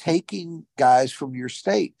and taking guys from your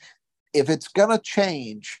state. If it's going to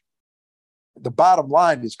change, the bottom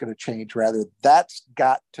line is going to change, rather. That's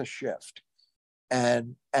got to shift.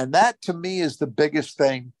 And that, to me, is the biggest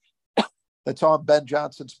thing that's on Ben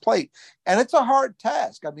Johnson's plate. And it's a hard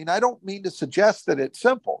task. I don't mean to suggest that it's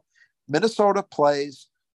simple. Minnesota plays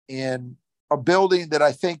in a building that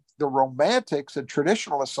I think the romantics and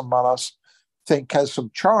traditionalists among us think has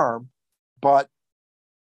some charm, but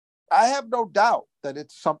I have no doubt that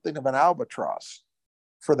it's something of an albatross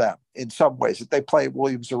for them in some ways, that they play at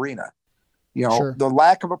Williams Arena. Sure. The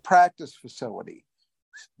lack of a practice facility.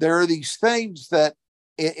 There are these things that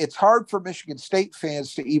it's hard for Michigan State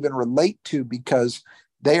fans to even relate to, because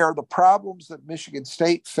they are the problems that Michigan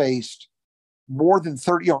State faced more than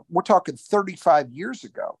 30, we're talking 35 years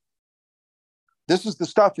ago. This is the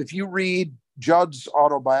stuff, if you read Judd's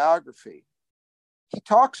autobiography, he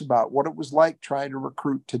talks about what it was like trying to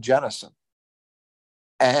recruit to Jenison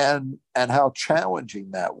and how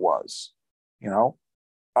challenging that was,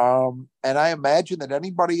 and I imagine that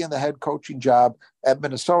anybody in the head coaching job at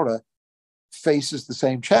Minnesota faces the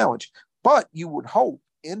same challenge. But you would hope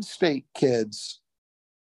in-state kids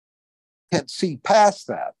can see past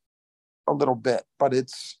that a little bit. But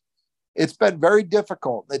it's been very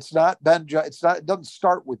difficult. It doesn't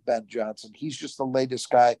start with Ben Johnson. He's just the latest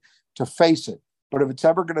guy to face it. But if it's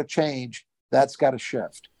ever going to change, that's got to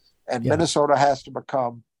shift. And Minnesota has to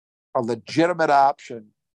become a legitimate option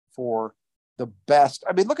for the best.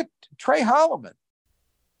 Look at Trey Holloman.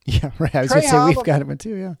 Yeah, right. I was going to say, we've got him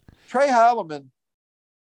too, yeah. Trey Holloman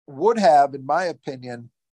would have, in my opinion,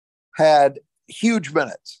 had huge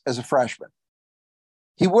minutes as a freshman.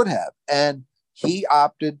 He would have. And he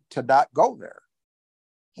opted to not go there.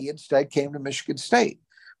 He instead came to Michigan State,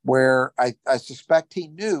 where I suspect he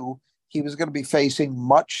knew he was going to be facing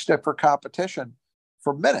much stiffer competition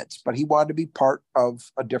for minutes, but he wanted to be part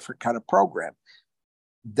of a different kind of program.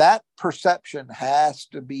 That perception has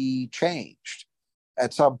to be changed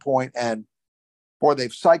at some point. And boy,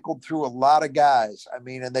 they've cycled through a lot of guys.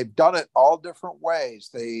 And they've done it all different ways.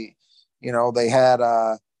 They had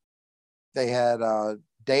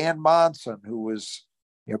Dan Monson, who was,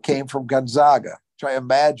 came from Gonzaga. Try to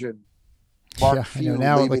imagine Mark Few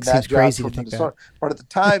leaving that job from Minnesota. But at the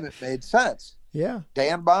time, it made sense. Yeah.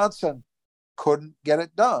 Dan Monson couldn't get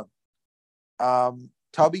it done.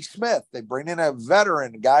 Tubby Smith, they bring in a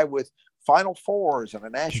veteran, a guy with Final Fours and a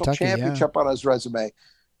national championship on his resume.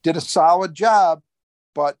 Did a solid job,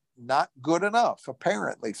 but not good enough,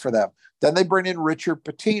 apparently, for them. Then they bring in Richard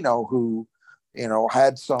Pitino, who,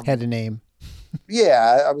 had a name.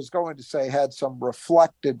 Yeah, I was going to say had some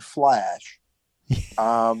reflected flash.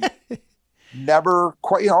 Never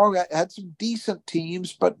quite, had some decent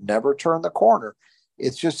teams, but never turned the corner.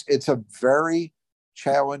 It's a very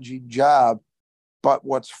challenging job. But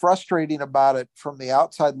what's frustrating about it from the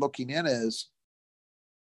outside looking in is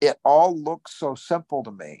it all looks so simple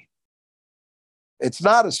to me. It's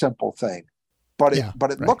not a simple thing, but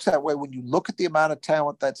it looks that way when you look at the amount of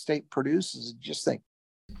talent that state produces and just think,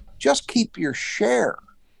 just keep your share.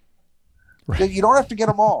 Right. You don't have to get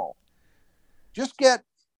them all. Just get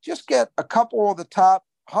a couple of the top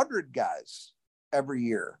 100 guys every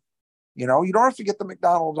year. You know, you don't have to get the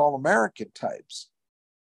McDonald's All-American types.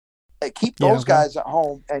 Keep those guys at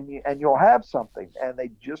home, and you'll have something. And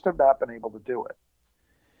they just have not been able to do it.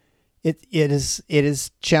 It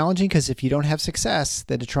is challenging, because if you don't have success,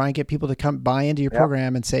 then to try and get people to come buy into your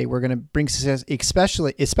program and say, we're going to bring success,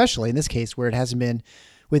 especially in this case where it hasn't been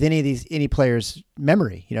with any player's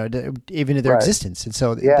memory, you know, even in their existence. And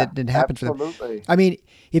so that didn't happen for them. I mean,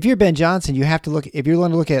 if you're Ben Johnson, you have to look, if you're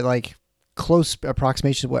going to look at like close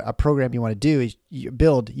approximation of what a program you want to do is you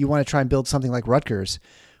want to try and build something like Rutgers,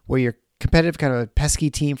 where you're competitive, kind of a pesky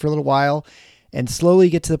team for a little while, and slowly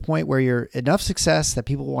get to the point where you're enough success that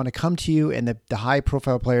people want to come to you, and the high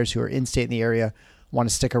profile players who are in state in the area want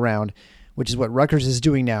to stick around, which is what Rutgers is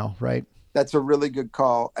doing now, right? That's a really good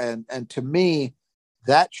call. And to me,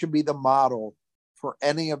 that should be the model for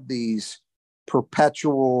any of these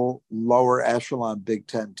perpetual lower echelon Big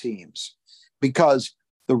Ten teams, because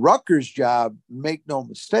the Rutgers job, make no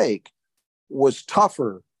mistake, was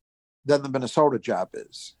tougher than the Minnesota job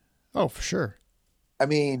is. Oh, for sure. I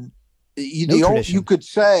mean, you could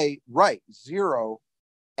say, right, zero.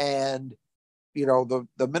 And, you know,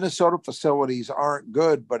 the Minnesota facilities aren't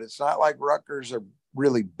good, but it's not like Rutgers are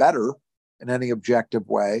really better in any objective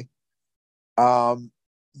way.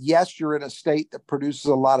 Yes, you're in a state that produces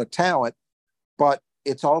a lot of talent, but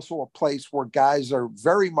it's also a place where guys are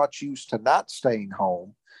very much used to not staying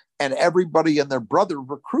home, and everybody and their brother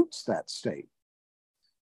recruits that state.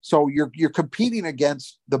 So you're competing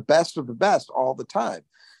against the best of the best all the time.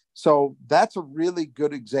 So that's a really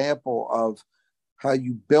good example of how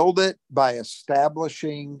you build it by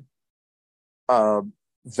establishing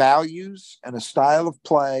values and a style of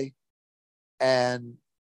play, and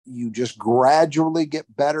you just gradually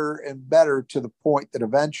get better and better to the point that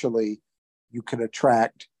eventually you can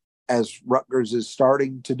attract, as Rutgers is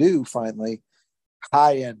starting to do finally,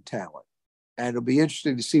 high-end talent. And it'll be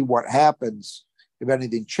interesting to see what happens, if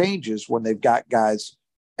anything changes, when they've got guys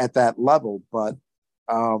at that level. But,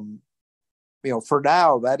 you know, for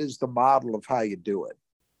now, that is the model of how you do it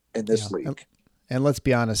in this league. And let's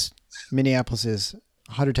be honest, Minneapolis is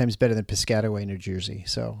 100 times better than Piscataway, New Jersey.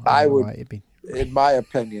 So in my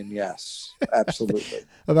opinion, yes, absolutely.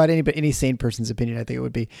 About any sane person's opinion, I think it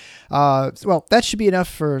would be. Well, that should be enough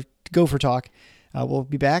for Gopher Talk. We'll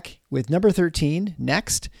be back with number 13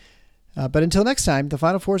 next. But until next time, the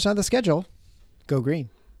Final Four is on the schedule. Go Green.